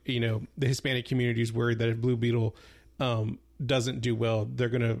the Hispanic community is worried that if Blue Beetle doesn't do well, they're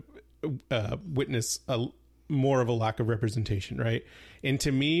going to witness more of a lack of representation, right? And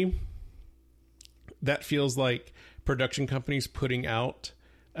to me, that feels like production companies putting out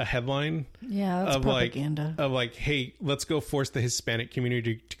a headline of propaganda. Hey, let's go force the Hispanic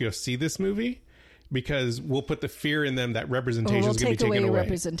community to go see this movie. Because we'll put the fear in them that representation is going to be taken away.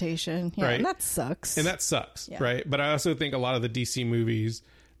 Representation, right? And that sucks. Right? But I also think a lot of the DC movies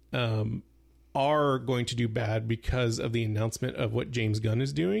are going to do bad because of the announcement of what James Gunn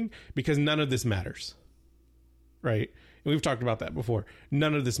is doing. Because none of this matters, right? And we've talked about that before.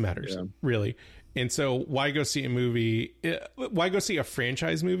 None of this matters, really. And so, why go see a movie? Why go see a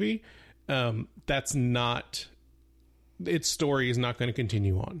franchise movie? That's not its story is not going to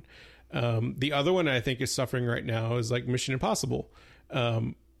continue on. The other one I think is suffering right now is Mission Impossible,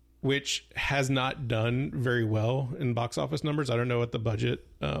 which has not done very well in box office numbers. I don't know what the budget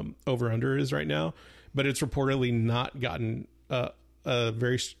over under is right now, but it's reportedly not gotten a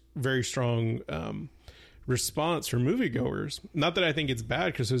very, very strong response from moviegoers. Not that I think it's bad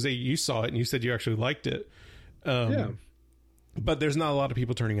because Jose, you saw it and you said you actually liked it. but there's not a lot of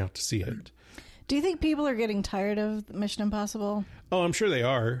people turning out to see it. Do you think people are getting tired of Mission Impossible? Oh, I'm sure they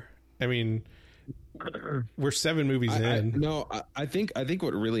are. I mean, we're 7 movies in. I think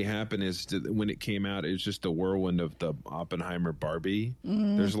what really happened is when it came out, it was just a whirlwind of the Oppenheimer Barbie.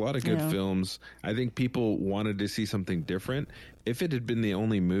 There's a lot of good films. I think people wanted to see something different. If it had been the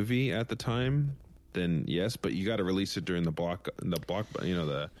only movie at the time, then yes, but you got to release it during the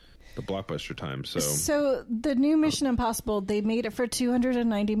blockbuster time. So the new Mission Impossible, they made it for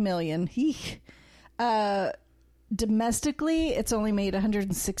 $290 million. Domestically, it's only made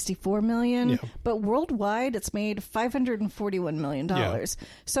 $164 million, but worldwide, it's made $541 million. Yeah.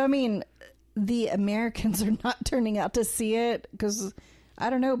 So, I mean, the Americans are not turning out to see it because, I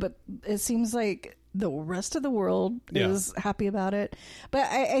don't know, but it seems like the rest of the world is happy about it. But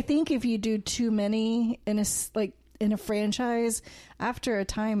I think if you do too many in a franchise, after a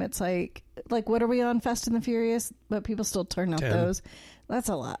time, it's like what are we on, Fast and the Furious? But people still turn out 10. those. That's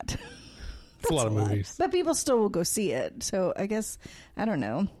a lot. It's a lot of movies. But people still will go see it. So I guess, I don't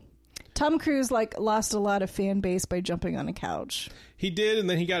know. Tom Cruise lost a lot of fan base by jumping on a couch. He did, and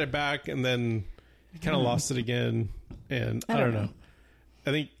then he got it back, and then he kind of lost it again. And I don't know. I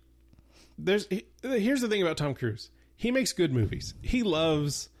think here's the thing about Tom Cruise. He makes good movies. He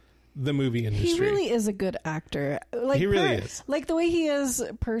loves the movie industry. He really is a good actor. He really is. Like the way he is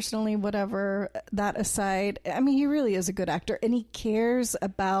personally, whatever, that aside, I mean, he really is a good actor, and he cares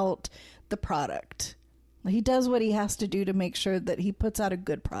about the product. He does what he has to do to make sure that he puts out a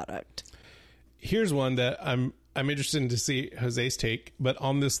good product. Here's one that I'm interested to see Jose's take, but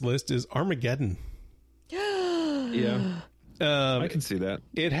on this list is Armageddon. Yeah. I can see that.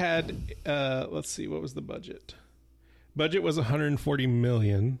 It had let's see, what was the budget? Budget was $140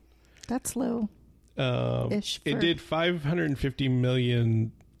 million. That's low. It did $550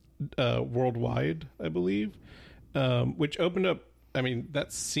 million worldwide, I believe, which opened up. I mean,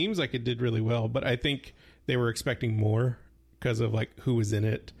 that seems like it did really well, but I think they were expecting more because of who was in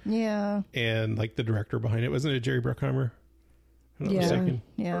it. Yeah. And the director behind it. Wasn't it Jerry Bruckheimer? Yeah.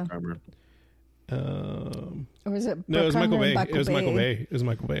 Bruckheimer. Or was it? No, it was Michael Bay. It was Michael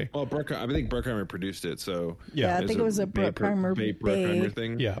Bay. Well, I think Bruckheimer produced it, so yeah, I think it was a Bruckheimer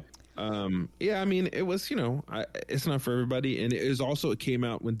thing. Yeah. I mean, it was it's not for everybody, and it came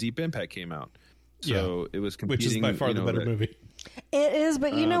out when Deep Impact came out, so it was competing, which is by far the better movie. It is,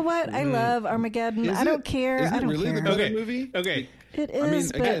 but you know what? I love Armageddon. I don't care. Is it really care. the better movie? Okay. It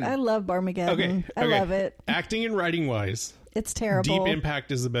is, but I love Armageddon. I love it. Acting and writing wise, it's terrible. Deep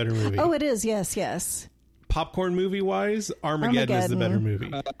Impact is the better movie. Oh, it is. Yes. Popcorn movie wise, Armageddon is the better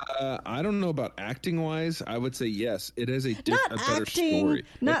movie. I don't know about acting wise. I would say yes. It is a better story.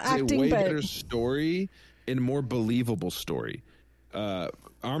 It's a way better story and more believable story.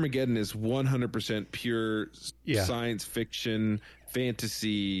 Armageddon is 100% pure science fiction,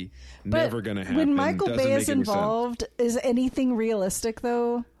 fantasy, never going to happen. When Michael Bay is involved, is anything realistic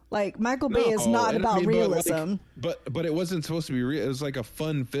though? Michael Bay is not about realism. But it wasn't supposed to be real. It was a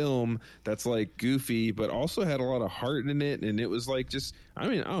fun film that's goofy, but also had a lot of heart in it, and it was I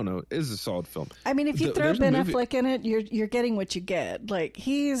don't know. It is a solid film. I mean, if you throw Ben Affleck in it, you're getting what you get.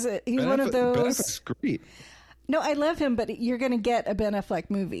 He's one of those. Ben Affleck's great. No, I love him, but you're going to get a Ben Affleck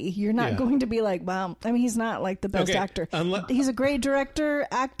movie. You're not going to be wow. I mean, he's not the best actor. He's a great director.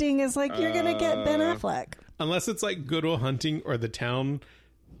 Acting is you're going to get Ben Affleck. Unless it's Good Will Hunting or The Town,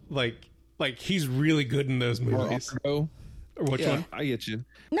 he's really good in those movies. Or which one? I get you.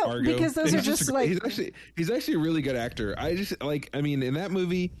 No, Argo. because those are just he's actually a really good actor. I just I mean, in that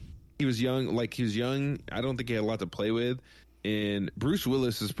movie, he was young. I don't think he had a lot to play with. And Bruce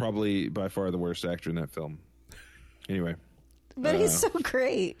Willis is probably by far the worst actor in that film. Anyway, but he's so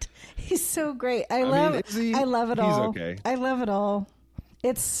great. He's so great. I love it all. Okay. I love it all.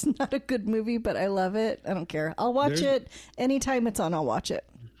 It's not a good movie, but I love it. I don't care. I'll watch it anytime it's on. I'll watch it.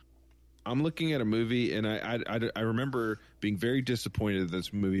 I'm looking at a movie, and I remember being very disappointed that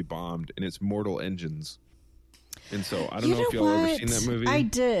this movie bombed, and it's Mortal Engines. And so I don't know if y'all ever seen that movie. I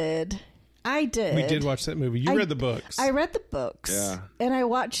did. We did watch that movie. You read the books. I read the books. Yeah. And I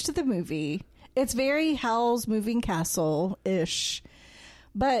watched the movie. It's very Howl's Moving Castle-ish.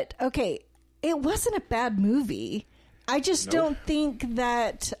 But, okay, it wasn't a bad movie. I just don't think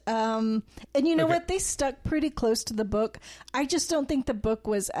that... and you know what? They stuck pretty close to the book. I just don't think the book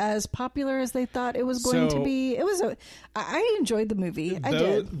was as popular as they thought it was going to be. I enjoyed the movie. I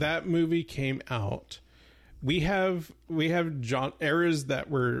did. That movie came out... We have eras that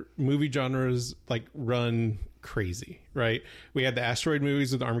were movie genres run crazy, right? We had the asteroid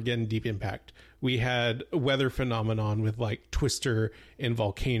movies with Armageddon, Deep Impact. We had weather phenomenon with Twister and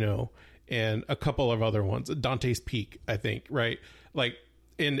Volcano, and a couple of other ones. Dante's Peak, I think, right? Like,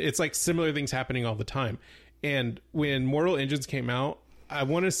 and it's like similar things happening all the time. And when Mortal Engines came out, I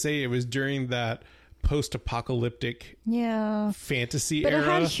want to say it was during that post-apocalyptic fantasy era. But it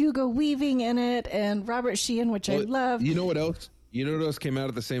had Hugo Weaving in it and Robert Sheehan, which I love. You know what else? You know what else came out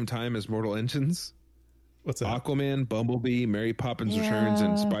at the same time as Mortal Engines? What's that? Aquaman, Bumblebee, Mary Poppins Returns,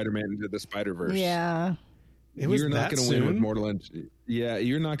 and Spider-Man Into the Spider-Verse. Yeah. You're not going to win with Mortal Engines. Yeah,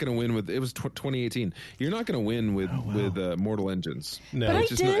 you're not going to win with. It was 2018. You're not going to win with Mortal Engines. No, but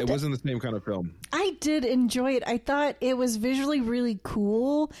it wasn't the same kind of film. I did enjoy it. I thought it was visually really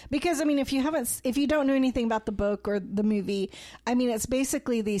cool because I mean, if you don't know anything about the book or the movie, I mean, it's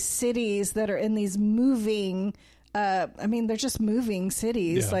basically these cities that are in these moving. I mean, they're just moving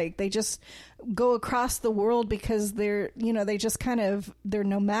cities. Yeah. Like they just go across the world because they're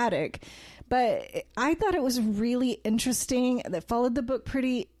nomadic. But I thought it was really interesting. That followed the book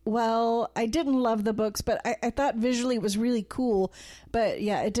pretty well. I didn't love the books, but I thought visually it was really cool. But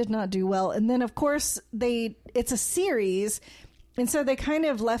yeah, it did not do well. And then of course it's a series, and so they kind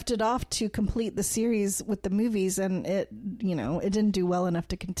of left it off to complete the series with the movies, and it didn't do well enough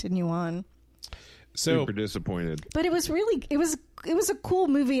to continue on. So super disappointed. But it was a cool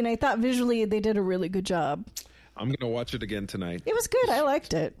movie, and I thought visually they did a really good job. I'm going to watch it again tonight. It was good. I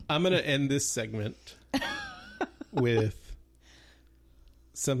liked it. I'm going to end this segment with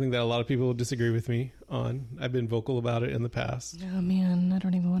something that a lot of people disagree with me on. I've been vocal about it in the past. Oh man, I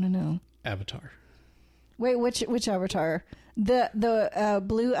don't even want to know. Avatar. Wait, which Avatar? The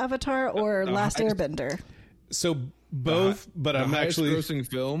blue Avatar or Last Airbender? So both, but I'm actually grossing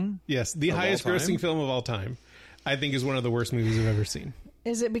film. Yes, the highest grossing film of all time. I think is one of the worst movies I've ever seen.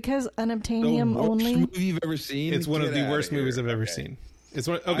 Is it because Unobtainium the only? Worst movie you've ever seen? It's one of the worst movies I've ever seen. It's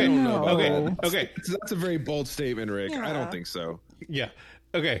one. Okay. Okay. That's a very bold statement, Rick. Yeah. I don't think so. Yeah.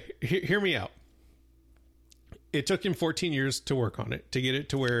 Okay. Hear me out. It took him 14 years to work on it to get it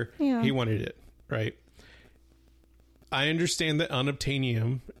to where he wanted it. Right. I understand that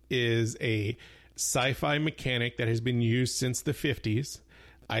Unobtainium is a sci-fi mechanic that has been used since the 50s.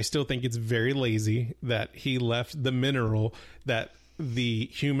 I still think it's very lazy that he left the mineral that the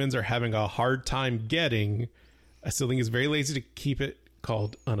humans are having a hard time getting. I still think it's very lazy to keep it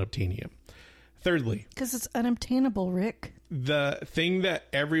called Unobtainium. Thirdly, because it's unobtainable, Rick. The thing that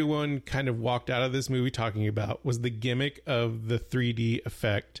everyone kind of walked out of this movie talking about was the gimmick of the 3D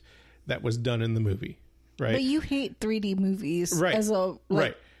effect that was done in the movie, right? But you hate 3D movies as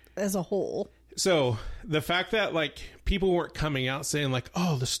a whole. So the fact that like people weren't coming out saying like,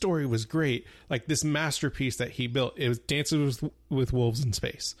 oh, the story was great, like this masterpiece that he built, it was Dances with Wolves in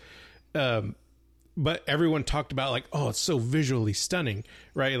Space. But everyone talked about like, oh, it's so visually stunning,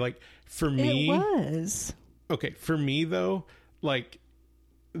 right? Like for me, it was. Okay, for me though, like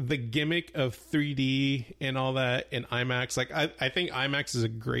the gimmick of 3D and all that in IMAX, like I think IMAX is a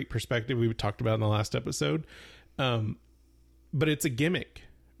great perspective we talked about in the last episode. But it's a gimmick.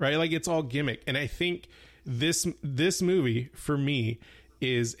 Right, like it's all gimmick, and I think this movie for me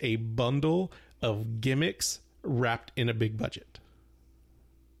is a bundle of gimmicks wrapped in a big budget.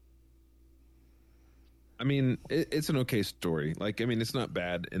 I mean, it's an okay story. Like, I mean, it's not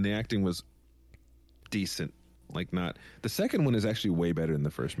bad, and the acting was decent. Like, not the second one is actually way better than the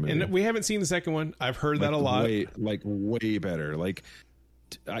first movie. And we haven't seen the second one. I've heard that a lot. Way better. Like,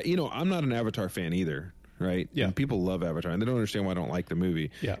 I'm not an Avatar fan either. Right. Yeah. And people love Avatar and they don't understand why I don't like the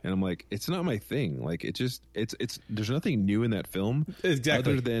movie. Yeah. And I'm like, it's not my thing. Like it's there's nothing new in that film.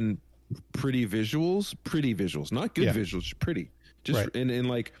 Exactly. Other than pretty visuals, not good visuals, just pretty. Just right. and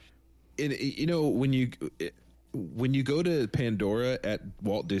like, when you go to Pandora at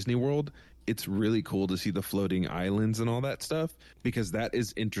Walt Disney World, it's really cool to see the floating islands and all that stuff because that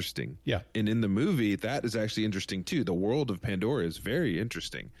is interesting. Yeah. And in the movie, that is actually interesting too. The world of Pandora is very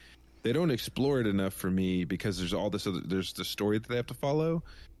interesting. They don't explore it enough for me because there's all this there's the story that they have to follow.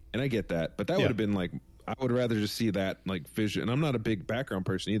 And I get that, but that would have been like, I would rather just see that like vision. And I'm not a big background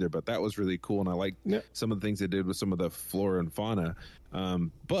person either, but that was really cool. And I like some of the things they did with some of the flora and fauna.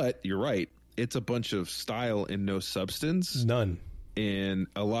 But you're right. It's a bunch of style and no substance. None. And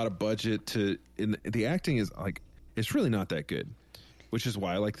a lot of budget and the acting is like, it's really not that good, which is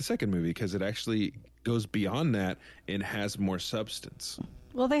why I like the second movie because it actually goes beyond that and has more substance.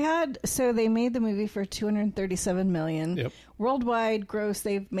 Well, they made the movie for $237 million. Yep. Worldwide gross,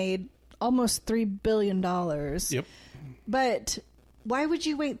 they've made almost $3 billion. Yep. But why would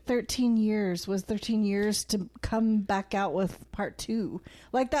you wait 13 years? Was 13 years to come back out with part 2?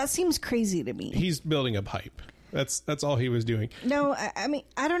 Like, that seems crazy to me. He's building up hype. That's all he was doing. No, I mean,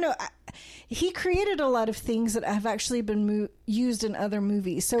 I don't know. He created a lot of things that have actually been used in other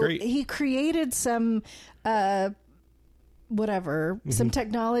movies. So he created some, some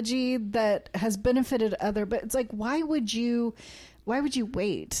technology that has benefited other. But it's like, why would you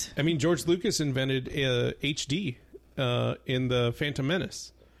wait? I mean, George Lucas invented HD in the Phantom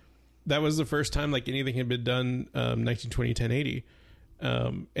Menace. That was the first time like anything had been done 1920, 1080.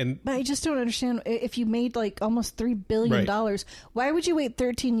 But I just don't understand. If you made like almost $3 billion, why would you wait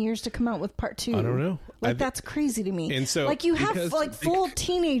 13 years to come out with part 2? I don't know. Like, that's crazy to me. And so, like, you have like full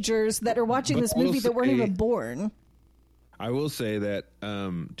teenagers that are watching this movie that weren't even born. I will say that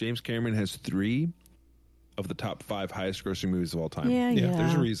James Cameron has 3 of the top 5 highest grossing movies of all time. Yeah.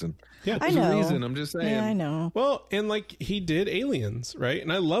 There's a reason. Yeah, there's a reason. I'm just saying. Yeah, I know. Well, and like he did Aliens, right?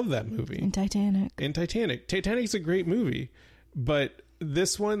 And I love that movie. And Titanic. Titanic's a great movie, but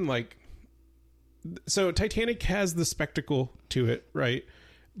this one, like, so Titanic has the spectacle to it, right?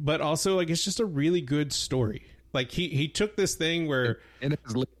 But also, like, it's just a really good story. Like he took this thing where, and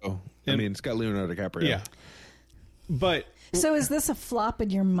it's Leo. I mean, it's got Leonardo DiCaprio. Yeah, but so is this a flop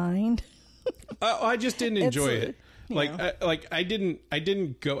in your mind? I just didn't enjoy it. I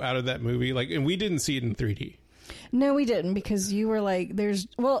didn't go out of that movie and we didn't see it in 3D. No, we didn't, because you were like,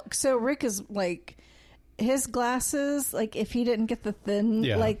 so Rick is like, his glasses, like if he didn't get the thin,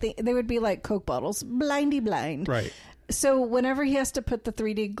 like they would be like Coke bottles, blindy blind. Right. So whenever he has to put the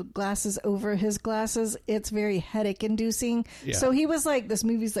 3D glasses over his glasses, it's very headache inducing. Yeah. So he was like, this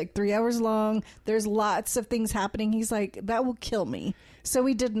movie's like 3 hours long. There's lots of things happening. He's like, that will kill me. So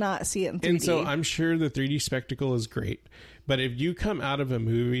we did not see it in 3D. And so I'm sure the 3D spectacle is great. But if you come out of a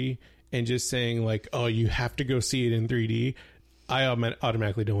movie and just saying like, oh, you have to go see it in 3D, I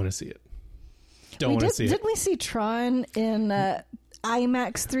automatically don't want to see it. Didn't we see Tron in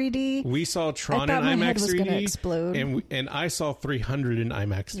IMAX 3D? We saw Tron in IMAX 3D, explode. And I saw 300 in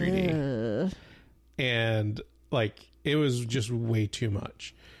IMAX 3D, and like it was just way too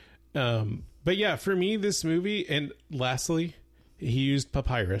much. But yeah, for me, this movie, and lastly, he used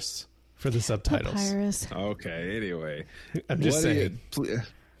papyrus for the subtitles. Papyrus. Okay. Anyway, I'm just saying.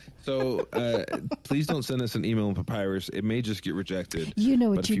 So please don't send us an email on papyrus. It may just get rejected. You know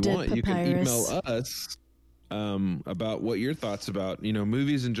what but you if did, want, papyrus. You can email us about what your thoughts about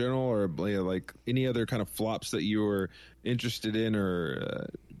movies in general, or like any other kind of flops that you were interested in, or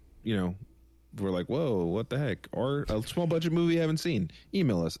we're like, whoa, what the heck, or a small budget movie you haven't seen.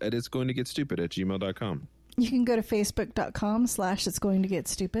 Email us at itsgoingtogetstupid@gmail.com. You can go to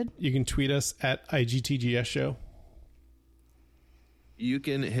facebook.com/itsgoingtogetstupid. You can tweet us at IGTGS Show. You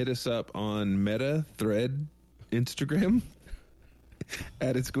can hit us up on Meta, Thread, Instagram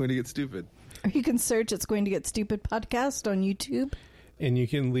at It's Going to Get Stupid. Or you can search It's Going to Get Stupid podcast on YouTube. And you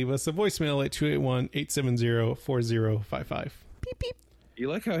can leave us a voicemail at 281-870-4055. Beep, beep. You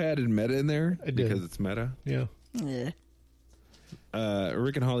like how I added Meta in there? I did. Because it's Meta? Yeah.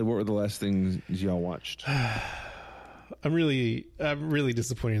 Rick and Holly, what were the last things y'all watched? I'm really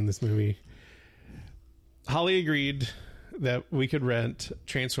disappointed in this movie. Holly agreed that we could rent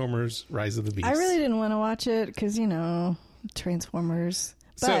Transformers Rise of the Beast. I really didn't want to watch it because, Transformers.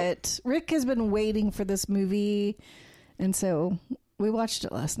 But Rick has been waiting for this movie, and so we watched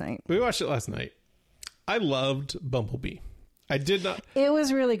it last night. I loved Bumblebee. I did not... It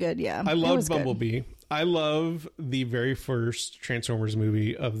was really good, yeah. I loved Bumblebee. Good. I love the very first Transformers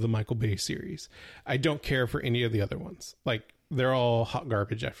movie of the Michael Bay series. I don't care for any of the other ones. Like, they're all hot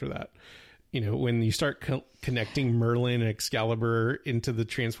garbage after that. When you start connecting Merlin and Excalibur into the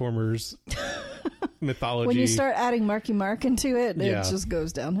Transformers mythology. When you start adding Marky Mark into it, it just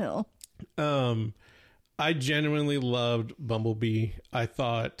goes downhill. I genuinely loved Bumblebee. I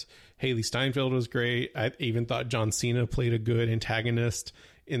thought Haley Steinfeld was great. I even thought John Cena played a good antagonist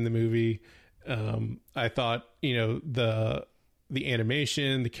in the movie. I thought, the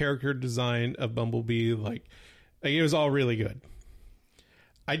animation, the character design of Bumblebee, like it was all really good.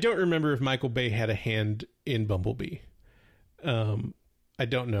 I don't remember if Michael Bay had a hand in Bumblebee. I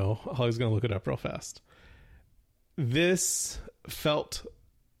don't know. Holly's going to look it up real fast. This felt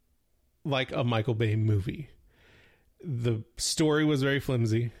like a Michael Bay movie. The story was very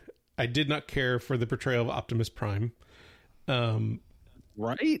flimsy. I did not care for the portrayal of Optimus Prime.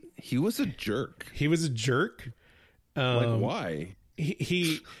 Right? He was a jerk. Why?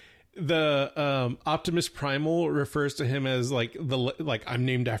 The Optimus Primal refers to him as like I'm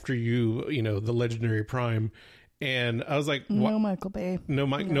named after you, the legendary Prime. And I was like, no Michael Bay. No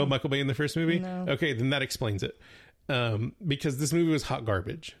Michael Bay in the first movie? No. Okay, then that explains it. because this movie was hot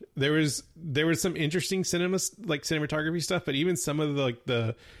garbage. There was some interesting cinematography stuff, but even some of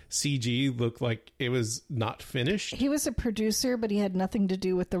the CG looked like it was not finished. He was a producer, but he had nothing to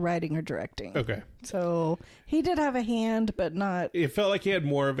do with the writing or directing. Okay. So he did have a hand, but not... It felt like he had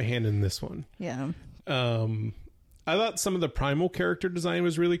more of a hand in this one. Yeah. I thought some of the Primal character design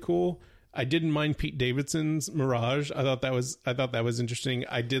was really cool. I didn't mind Pete Davidson's Mirage. I thought that was interesting.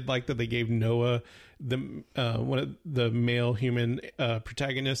 I did like that they gave Noah one of the male human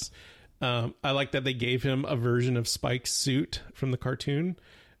protagonists. I like that they gave him a version of Spike's suit from the cartoon.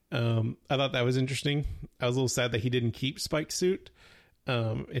 I thought that was interesting. I was a little sad that he didn't keep Spike's suit,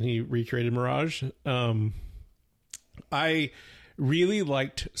 and he recreated Mirage. I really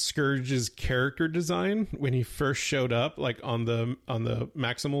liked Scourge's character design when he first showed up, like on the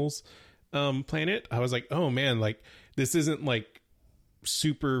Maximals planet. I was like, oh man, like this isn't like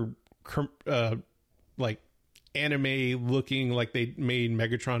super like anime looking like they made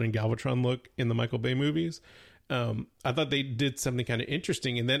Megatron and Galvatron look in the Michael Bay movies. I thought they did something kind of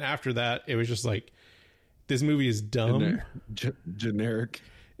interesting, and then after that it was just like, this movie is dumb. Generic.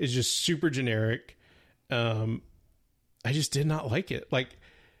 It's just super generic. I just did not like it. Like,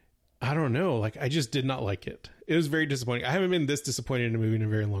 I don't know. Like, I just did not like it. It was very disappointing. I haven't been this disappointed in a movie in a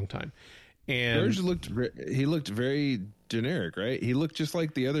very long time. And he looked very generic, right? He looked just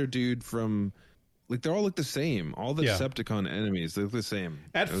like the other dude from, like, they all look the same. All the Decepticon enemies, they look the same.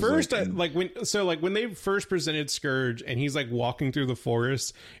 At first, when they first presented Scourge and he's like walking through the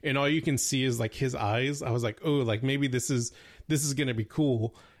forest and all you can see is like his eyes, I was like, oh, like maybe this is going to be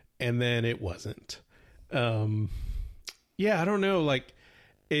cool. And then it wasn't. Yeah, I don't know. Like,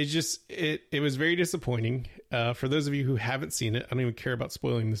 it was very disappointing. For those of you who haven't seen it, I don't even care about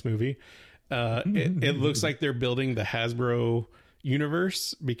spoiling this movie. It looks like they're building the Hasbro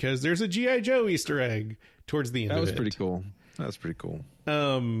universe because there's a G.I. Joe Easter egg towards the end. That was pretty cool.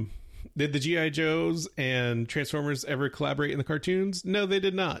 Did the G.I. Joes and Transformers ever collaborate in the cartoons? No, they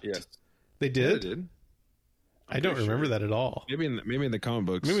did not. Yes, they did. Yeah, they did. I don't remember that at all. Maybe in the comic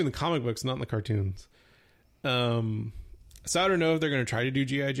books. Maybe in the comic books, not in the cartoons. So I don't know if they're going to try to do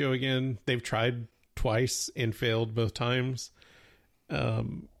G.I. Joe again. They've tried twice and failed both times. I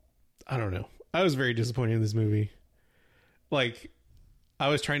don't know. I was very disappointed in this movie. Like, I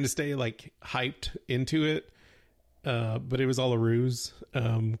was trying to stay like hyped into it, but it was all a ruse.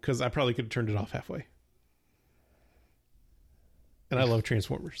 Because I probably could have turned it off halfway. And I love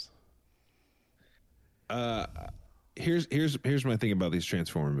Transformers. Here's my thing about these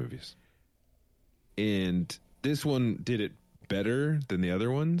Transformer movies. And this one did it better than the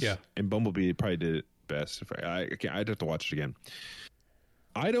other ones. Yeah. And Bumblebee probably did it best. I'd have to watch it again.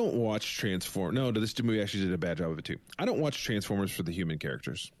 I don't watch Transformers. No, this movie actually did a bad job of it too. I don't watch Transformers for the human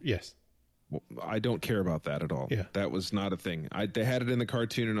characters. Yes. I don't care about that at all. Yeah. That was not a thing. They had it in the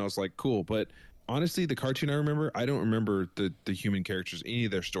cartoon and I was like, cool. But honestly, the cartoon I don't remember the human characters, any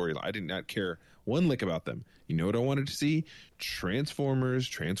of their story. I did not care one lick about them. You know what I wanted to see? Transformers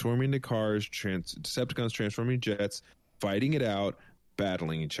transforming into cars, Decepticons transforming jets, fighting it out,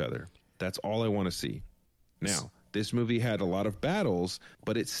 battling each other. That's all I want to see. Now, this movie had a lot of battles,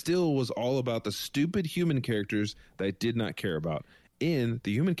 but it still was all about the stupid human characters that I did not care about. And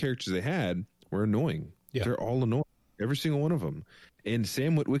the human characters they had were annoying. Yeah. They're all annoying. Every single one of them. And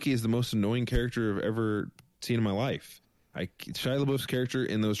Sam Witwicky is the most annoying character I've ever seen in my life. Shia LaBeouf's character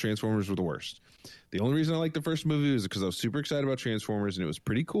in those Transformers were the worst. The only reason I liked the first movie was because I was super excited about Transformers and it was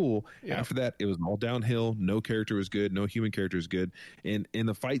pretty cool. Yeah. After that, it was all downhill. No character was good. No human character was good. And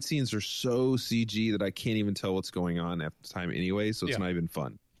the fight scenes are so CG that I can't even tell what's going on at the time anyway. So it's not even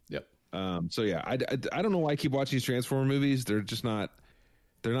fun. Yep. So yeah, I don't know why I keep watching these Transformer movies. They're just not,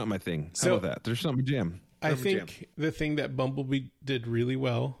 they're not my thing. How about that? They're just not my jam. I think the thing that Bumblebee did really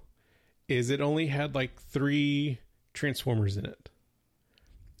well is it only had like 3 Transformers in it.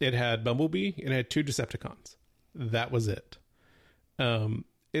 It had Bumblebee and it had 2 Decepticons. That was it.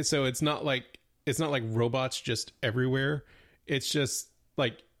 So it's not like robots just everywhere. It's just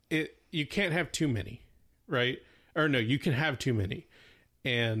like you can't have too many, right? Or no, you can have too many.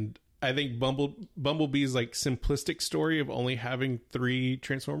 And I think Bumblebee's like simplistic story of only having 3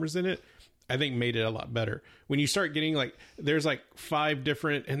 Transformers in it, I think made it a lot better. When you start getting like, there's like 5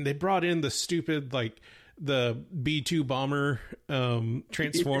 different, and they brought in the stupid, like the B-2 bomber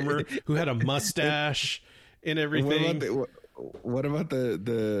Transformer who had a mustache and everything. What about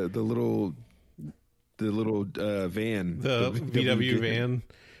the little van? The VW van.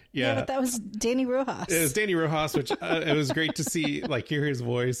 Yeah, but that was Danny Rojas. It was Danny Rojas, which it was great to see, like, hear his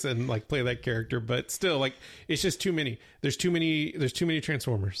voice and like play that character. But still, like, it's just too many. There's too many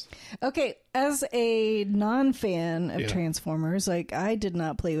Transformers. Okay, as a non-fan of Transformers, like, I did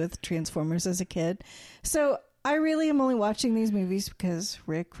not play with Transformers as a kid, so I really am only watching these movies because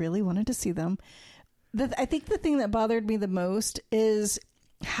Rick really wanted to see them. I think the thing that bothered me the most is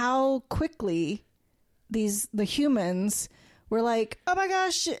how quickly the humans were like, oh my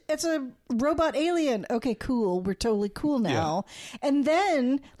gosh, it's a robot alien. Okay, cool. We're totally cool now. Yeah. And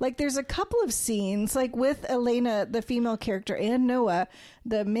then, like, there's a couple of scenes, like with Elena, the female character, and Noah,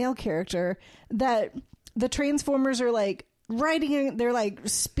 the male character, that the Transformers are like they're like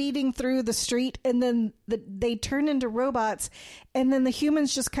speeding through the street, and then they turn into robots, and then the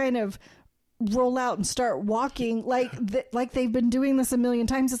humans just kind of roll out and start walking like they've been doing this a million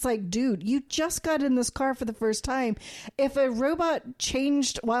times. It's like, dude, you just got in this car for the first time. If a robot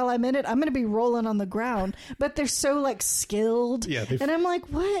changed while I'm in it, I'm going to be rolling on the ground. But they're so like skilled. Yeah, and I'm like,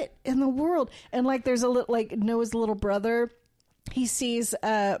 what in the world? And like, there's a little, like, Noah's little brother, he sees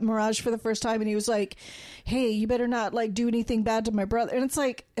Mirage for the first time, and he was like, hey, you better not like do anything bad to my brother. And it's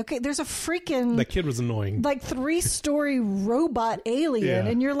like, okay, there's a freaking, that kid was annoying, like 3-story robot alien,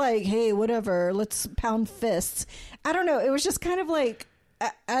 and you're like, hey, whatever, let's pound fists. I don't know, it was just kind of like,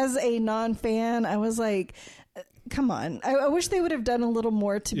 as a non-fan, I was like, come on. I wish they would have done a little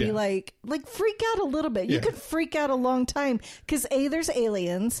more to be like freak out a little bit. You could freak out a long time because A, there's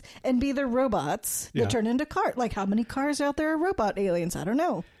aliens, and B, they're robots that turn into cars. Like, how many cars out there are robot aliens? I don't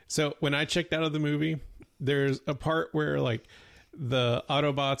know. So when I checked out of the movie, there's a part where like the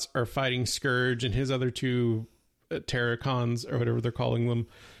Autobots are fighting Scourge and his other two Terracons or whatever they're calling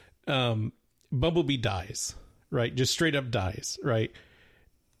them. Bumblebee dies, right? Just straight up dies, right?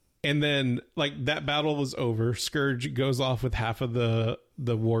 And then, like, that battle was over. Scourge goes off with half of the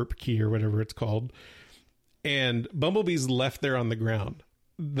warp key or whatever it's called. And Bumblebee's left there on the ground.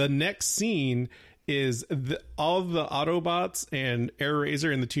 The next scene is all the Autobots and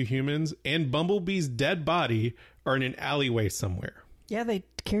Airazor and the two humans and Bumblebee's dead body are in an alleyway somewhere. Yeah, they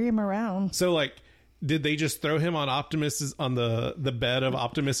carry him around. So, like, did they just throw him on the bed of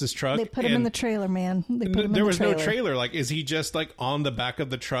Optimus's truck? They put him in the trailer, man. There was no trailer. Like, is he just like on the back of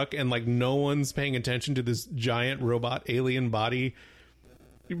the truck and like no one's paying attention to this giant robot alien body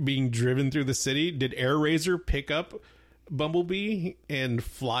being driven through the city? Did Airazor pick up Bumblebee and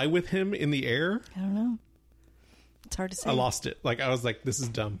fly with him in the air? I don't know. It's hard to say. I lost it. Like, I was like, this is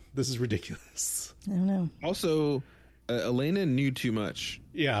dumb. This is ridiculous. I don't know. Also, Elena knew too much.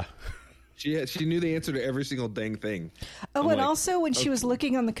 Yeah. She knew the answer to every single dang thing. Oh, and also when she was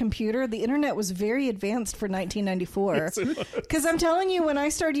looking on the computer, the internet was very advanced for 1994. Because I'm telling you, when I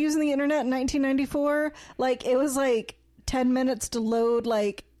started using the internet in 1994, like, it was like 10 minutes to load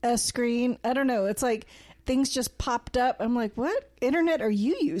like a screen. I don't know. It's like things just popped up. I'm like, what internet are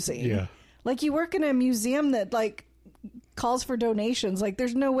you using? Yeah. Like, you work in a museum that like calls for donations. Like,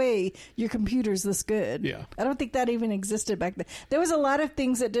 there's no way your computer's this good. Yeah. I don't think that even existed back then. There was a lot of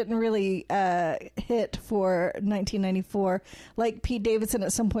things that didn't really hit for 1994. Like, Pete Davidson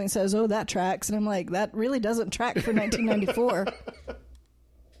at some point says, oh, that tracks. And I'm like, that really doesn't track for 1994.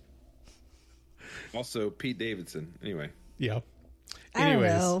 Also, Pete Davidson. Anyway. Yeah.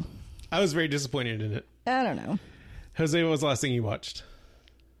 Anyways, I don't know. I was very disappointed in it. I don't know. Jose, what was the last thing you watched?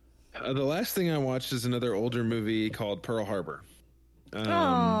 The last thing I watched is another older movie called Pearl Harbor.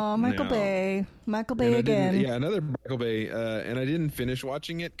 Michael Bay. Michael Bay again. Yeah, another Michael Bay. And I didn't finish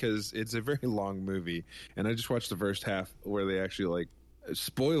watching it because it's a very long movie. And I just watched the first half where they actually, like,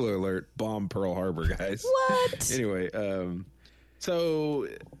 spoiler alert, bomb Pearl Harbor, guys. What? Anyway, so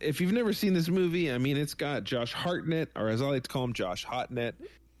if you've never seen this movie, I mean, it's got Josh Hartnett, or as I like to call him, Josh Hotnet.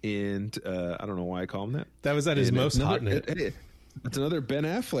 And I don't know why I call him that. That was at his most Hotnet. It's another Ben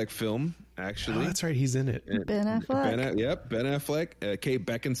Affleck film, actually. Oh, that's right. He's in it. Ben Affleck. Ben Affleck. Kate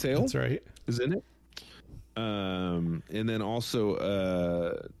Beckinsale. That's right. Is in it. And then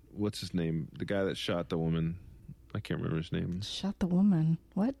also, what's his name? The guy that shot the woman. I can't remember his name. Shot the woman.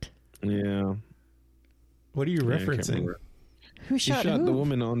 What? Yeah. What are you referencing? Who shot the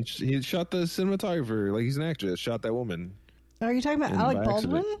woman he shot the cinematographer. Like, he's an actor that shot that woman. Are you talking about Alec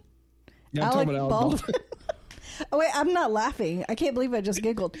Baldwin? Yeah, I'm talking about Alec Baldwin. Oh, wait, I'm not laughing. I can't believe I just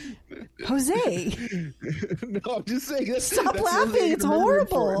giggled. Jose. No, I'm just saying. Stop laughing. It's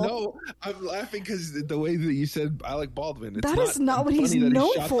horrible. No, I'm laughing because the way that you said Alec Baldwin. That is not what he's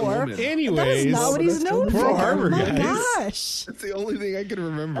known for. Anyways. That is not what he's known for. Pearl Harbor, my guys. Gosh. That's the only thing I can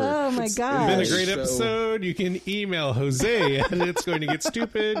remember. Oh, my gosh. It's been a great episode. You can email Jose at It's Going to Get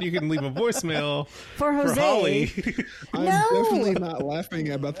Stupid. You can leave a voicemail for Jose. For Holly. I'm definitely not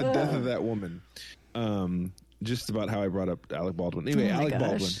laughing about the death of that woman. Just about how I brought up Alec Baldwin. Anyway, Alec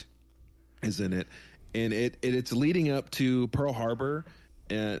Baldwin is in it, and it's leading up to Pearl Harbor.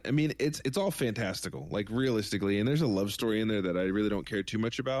 And I mean, it's all fantastical, like realistically, and there's a love story in there that I really don't care too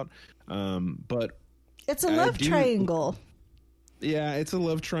much about. But it's a love triangle. Yeah, it's a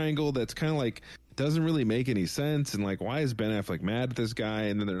love triangle that's kind of like doesn't really make any sense. And like, why is Ben Affleck mad at this guy?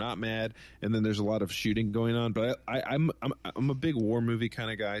 And then they're not mad. And then there's a lot of shooting going on. But I'm a big war movie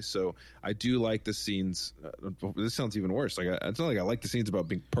kind of guy, so I do like the scenes. This sounds even worse. Like it's not like I like the scenes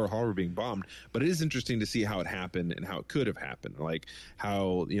about Pearl Harbor being bombed, but it is interesting to see how it happened and how it could have happened. Like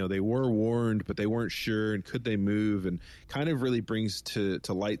how they were warned, but they weren't sure, and could they move? And kind of really brings to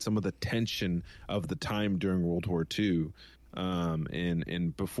light some of the tension of the time during World War II.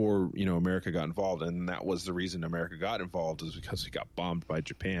 And before America got involved, and that was the reason America got involved, is because we got bombed by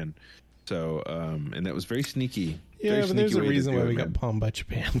Japan. So and that was very sneaky. Yeah, but there's a reason why we got bombed by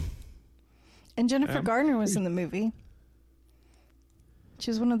Japan. And Jennifer Garner was in the movie. She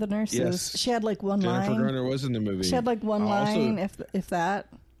was one of the nurses. Yes. She had like one line. Jennifer Garner was in the movie. She had like one line, if that.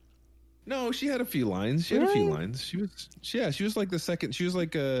 No, she had a few lines. She had a few lines. She was like the second. She was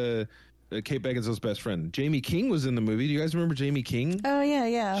like Kate Beckinsale's best friend. Jamie King was in the movie. Do you guys remember Jamie King? Oh,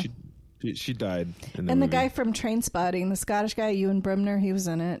 yeah. She died in the movie. The guy from Trainspotting, the Scottish guy, Ewan Bremner, he was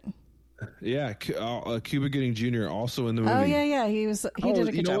in it. Yeah, Cuba Gooding Jr. also in the movie. Oh, yeah. He did a good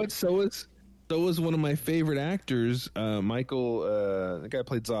job. You know what? So was one of my favorite actors, Michael, the guy who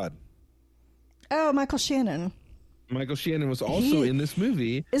played Zod. Oh, Michael Shannon. Michael Shannon was also in this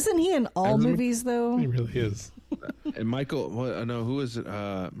movie. Isn't he in all movies, though? He really is. And Michael, no, who is it?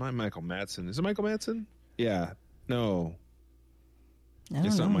 Michael Madsen. Is it Michael Madsen? Yeah. No.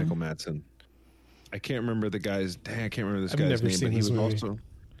 It's not Michael Madsen. I can't remember the guy's. I can't remember this guy's name. But he was also.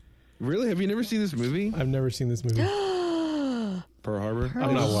 Really? Have you never seen this movie? I've never seen this movie. Pearl Harbor.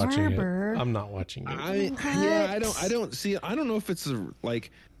 I'm not watching it. I'm not watching it. I don't see. I don't know if it's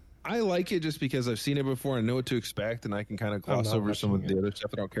like. I like it just because I've seen it before and know what to expect, and I can kind of gloss over some of the other stuff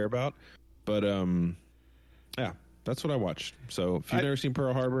I don't care about. But yeah, that's what I watched. So if you've never seen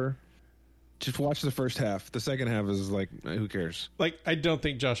Pearl Harbor, just watch the first half. The second half is like, who cares? Like, I don't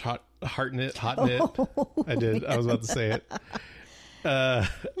think Josh Hartnett. I did. I was about to say it.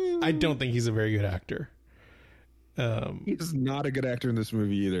 I don't think he's a very good actor. He's not a good actor in this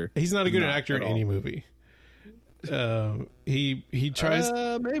movie either. He's not a good actor in any movie. He tries.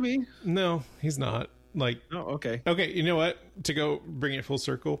 Maybe. No, he's not. Like, oh, okay. Okay, you know what? To go bring it full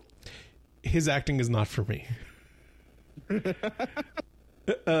circle, his acting is not for me.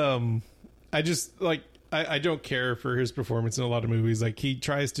 I just like I don't care for his performance in a lot of movies. Like, he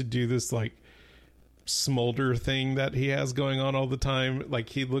tries to do this like smolder thing that he has going on all the time. Like,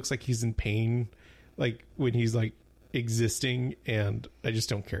 he looks like he's in pain, like when he's like existing, and I just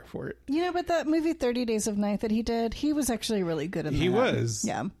don't care for it. But that movie 30 Days of Night that he did, he was actually really good in that. He was.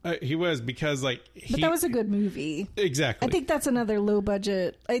 Yeah. He was, because like but that was a good movie. Exactly. I think that's another low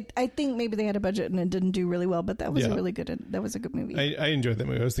budget. I think maybe they had a budget and it didn't do really well, but that was really good. That was a good movie. I enjoyed that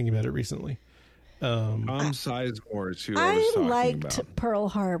movie. I was thinking about it recently. Sizemore is who I liked Pearl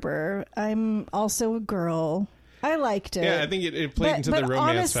Harbor. I'm also a girl. I liked it. Yeah, I think it played into the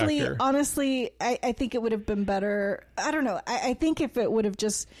romance factor. Honestly, I think it would have been better. I don't know. I think if it would have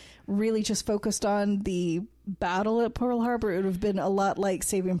just really just focused on the battle at Pearl Harbor, it would have been a lot like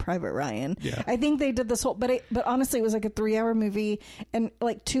Saving Private Ryan. Yeah. I think they did this whole, but honestly, it was like a 3-hour movie, and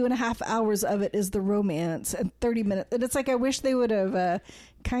like 2.5 hours of it is the romance, and 30 minutes. And it's like, I wish they would have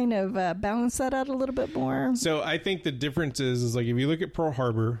kind of balanced that out a little bit more. So I think the difference is like, if you look at Pearl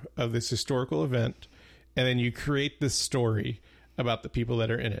Harbor, of this historical event, and then you create this story about the people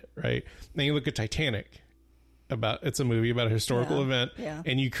that are in it, right? Then you look at Titanic, it's a movie about a historical event,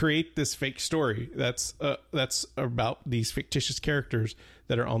 and you create this fake story that's about these fictitious characters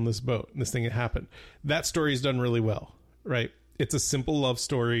that are on this boat and this thing that happened. That story is done really well, right? It's a simple love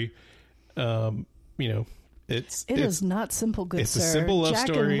story. It is not simple, good sir. It's a simple love Jack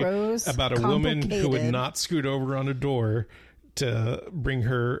story and Rose, about a woman who would not scoot over on a door to bring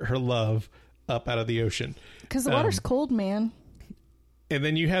her love up out of the ocean, because the water's cold, man. And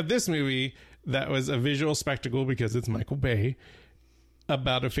then you have this movie that was a visual spectacle because it's Michael Bay,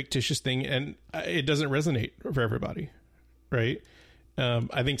 about a fictitious thing, and it doesn't resonate for everybody, right?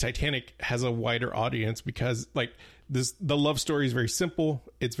 I think Titanic has a wider audience because like the love story is very simple.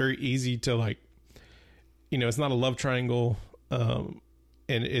 It's very easy to like, it's not a love triangle.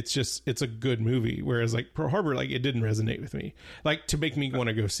 And it's a good movie. Whereas like Pearl Harbor, like it didn't resonate with me, like to make me want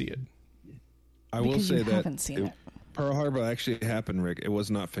to go see it. I will say that haven't seen it. Pearl Harbor actually happened, Rick. It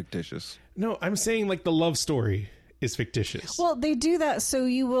was not fictitious. No, I'm saying like the love story is fictitious. Well, they do that so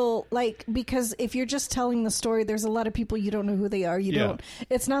you will like, because if you're just telling the story, there's a lot of people you don't know who they are.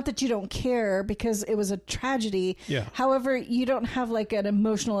 It's not that you don't care because it was a tragedy. Yeah. However, you don't have like an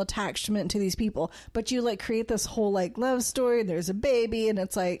emotional attachment to these people, but you like create this whole like love story. There's a baby and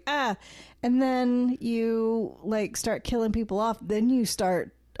it's like, and then you like start killing people off. Then you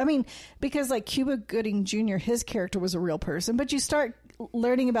start, because like Cuba Gooding Jr., his character was a real person, but you start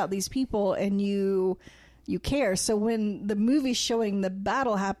learning about these people and you care. So when the movie's showing the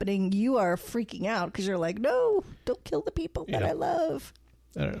battle happening, you are freaking out because you're like, no, don't kill the people that I love.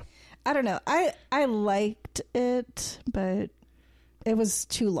 I don't know. I liked it, but it was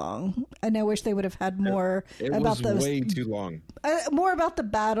too long. And I wish they would have had more about the... It was way too long. More about the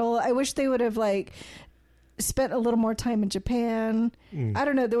battle. I wish they would have like spent a little more time in Japan. I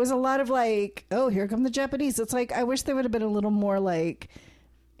don't know. There was a lot of like, oh, here come the Japanese. It's like, I wish they would have been a little more like,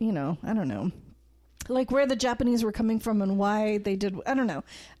 I don't know. Like where the Japanese were coming from and why they did. I don't know.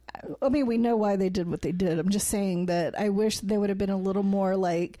 I mean, we know why they did what they did. I'm just saying that I wish they would have been a little more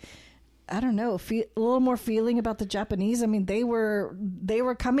like, I don't know, a little more feeling about the Japanese. I mean, they were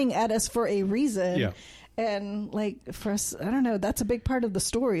coming at us for a reason. Yeah. And like for us, I don't know, that's a big part of the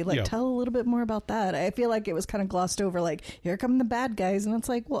story. Like tell a little bit more about that. I feel like it was kind of glossed over, like here come the bad guys. And it's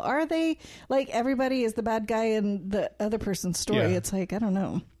like, well, are they? Like everybody is the bad guy in the other person's story. Yeah. It's like, I don't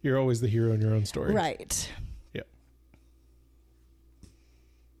know. You're always the hero in your own story. Right. Yeah.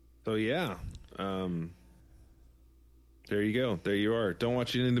 So yeah. There you go. There you are. Don't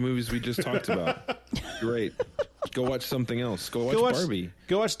watch any of the movies we just talked about. Great. Go watch something else. Go watch Barbie.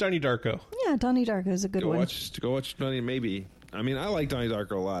 Go watch Donnie Darko. Yeah, Donnie Darko is a good one. Go watch Donnie. Maybe. I mean, I like Donnie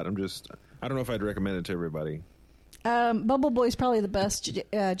Darko a lot. I don't know if I'd recommend it to everybody. Bubble Boy is probably the best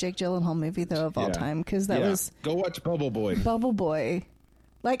Jake Gyllenhaal movie though of all time because that was. Go watch Bubble Boy. Bubble Boy.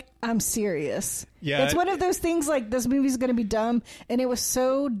 Like, I'm serious. Yeah. It's one of those things like this movie's going to be dumb, and it was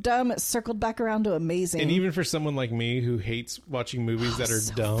so dumb it circled back around to amazing. And even for someone like me who hates watching movies that are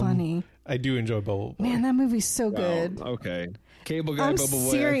so dumb, funny. I do enjoy Bubble Boy. Man, that movie's so good. Okay. Cable Guy, Bubble Boy,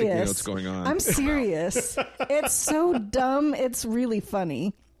 I think you know what's going on. I'm serious. It's so dumb, it's really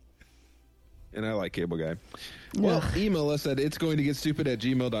funny. And I like Cable Guy. Well, email us at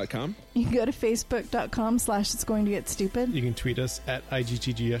itsgoingtogetstupid@gmail.com. You can go to facebook.com/itsgoingtogetstupid. You can tweet us at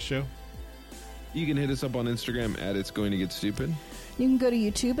IGTGS Show. You can hit us up on Instagram at It's Going to Get Stupid. You can go to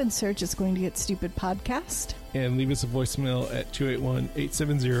YouTube and search It's Going to Get Stupid Podcast. And leave us a voicemail at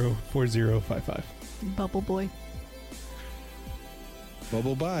 281-870-4055. Bubble Boy.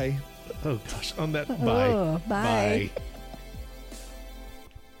 Bubble bye. Oh, gosh. On that, bye. Oh, bye. Bye.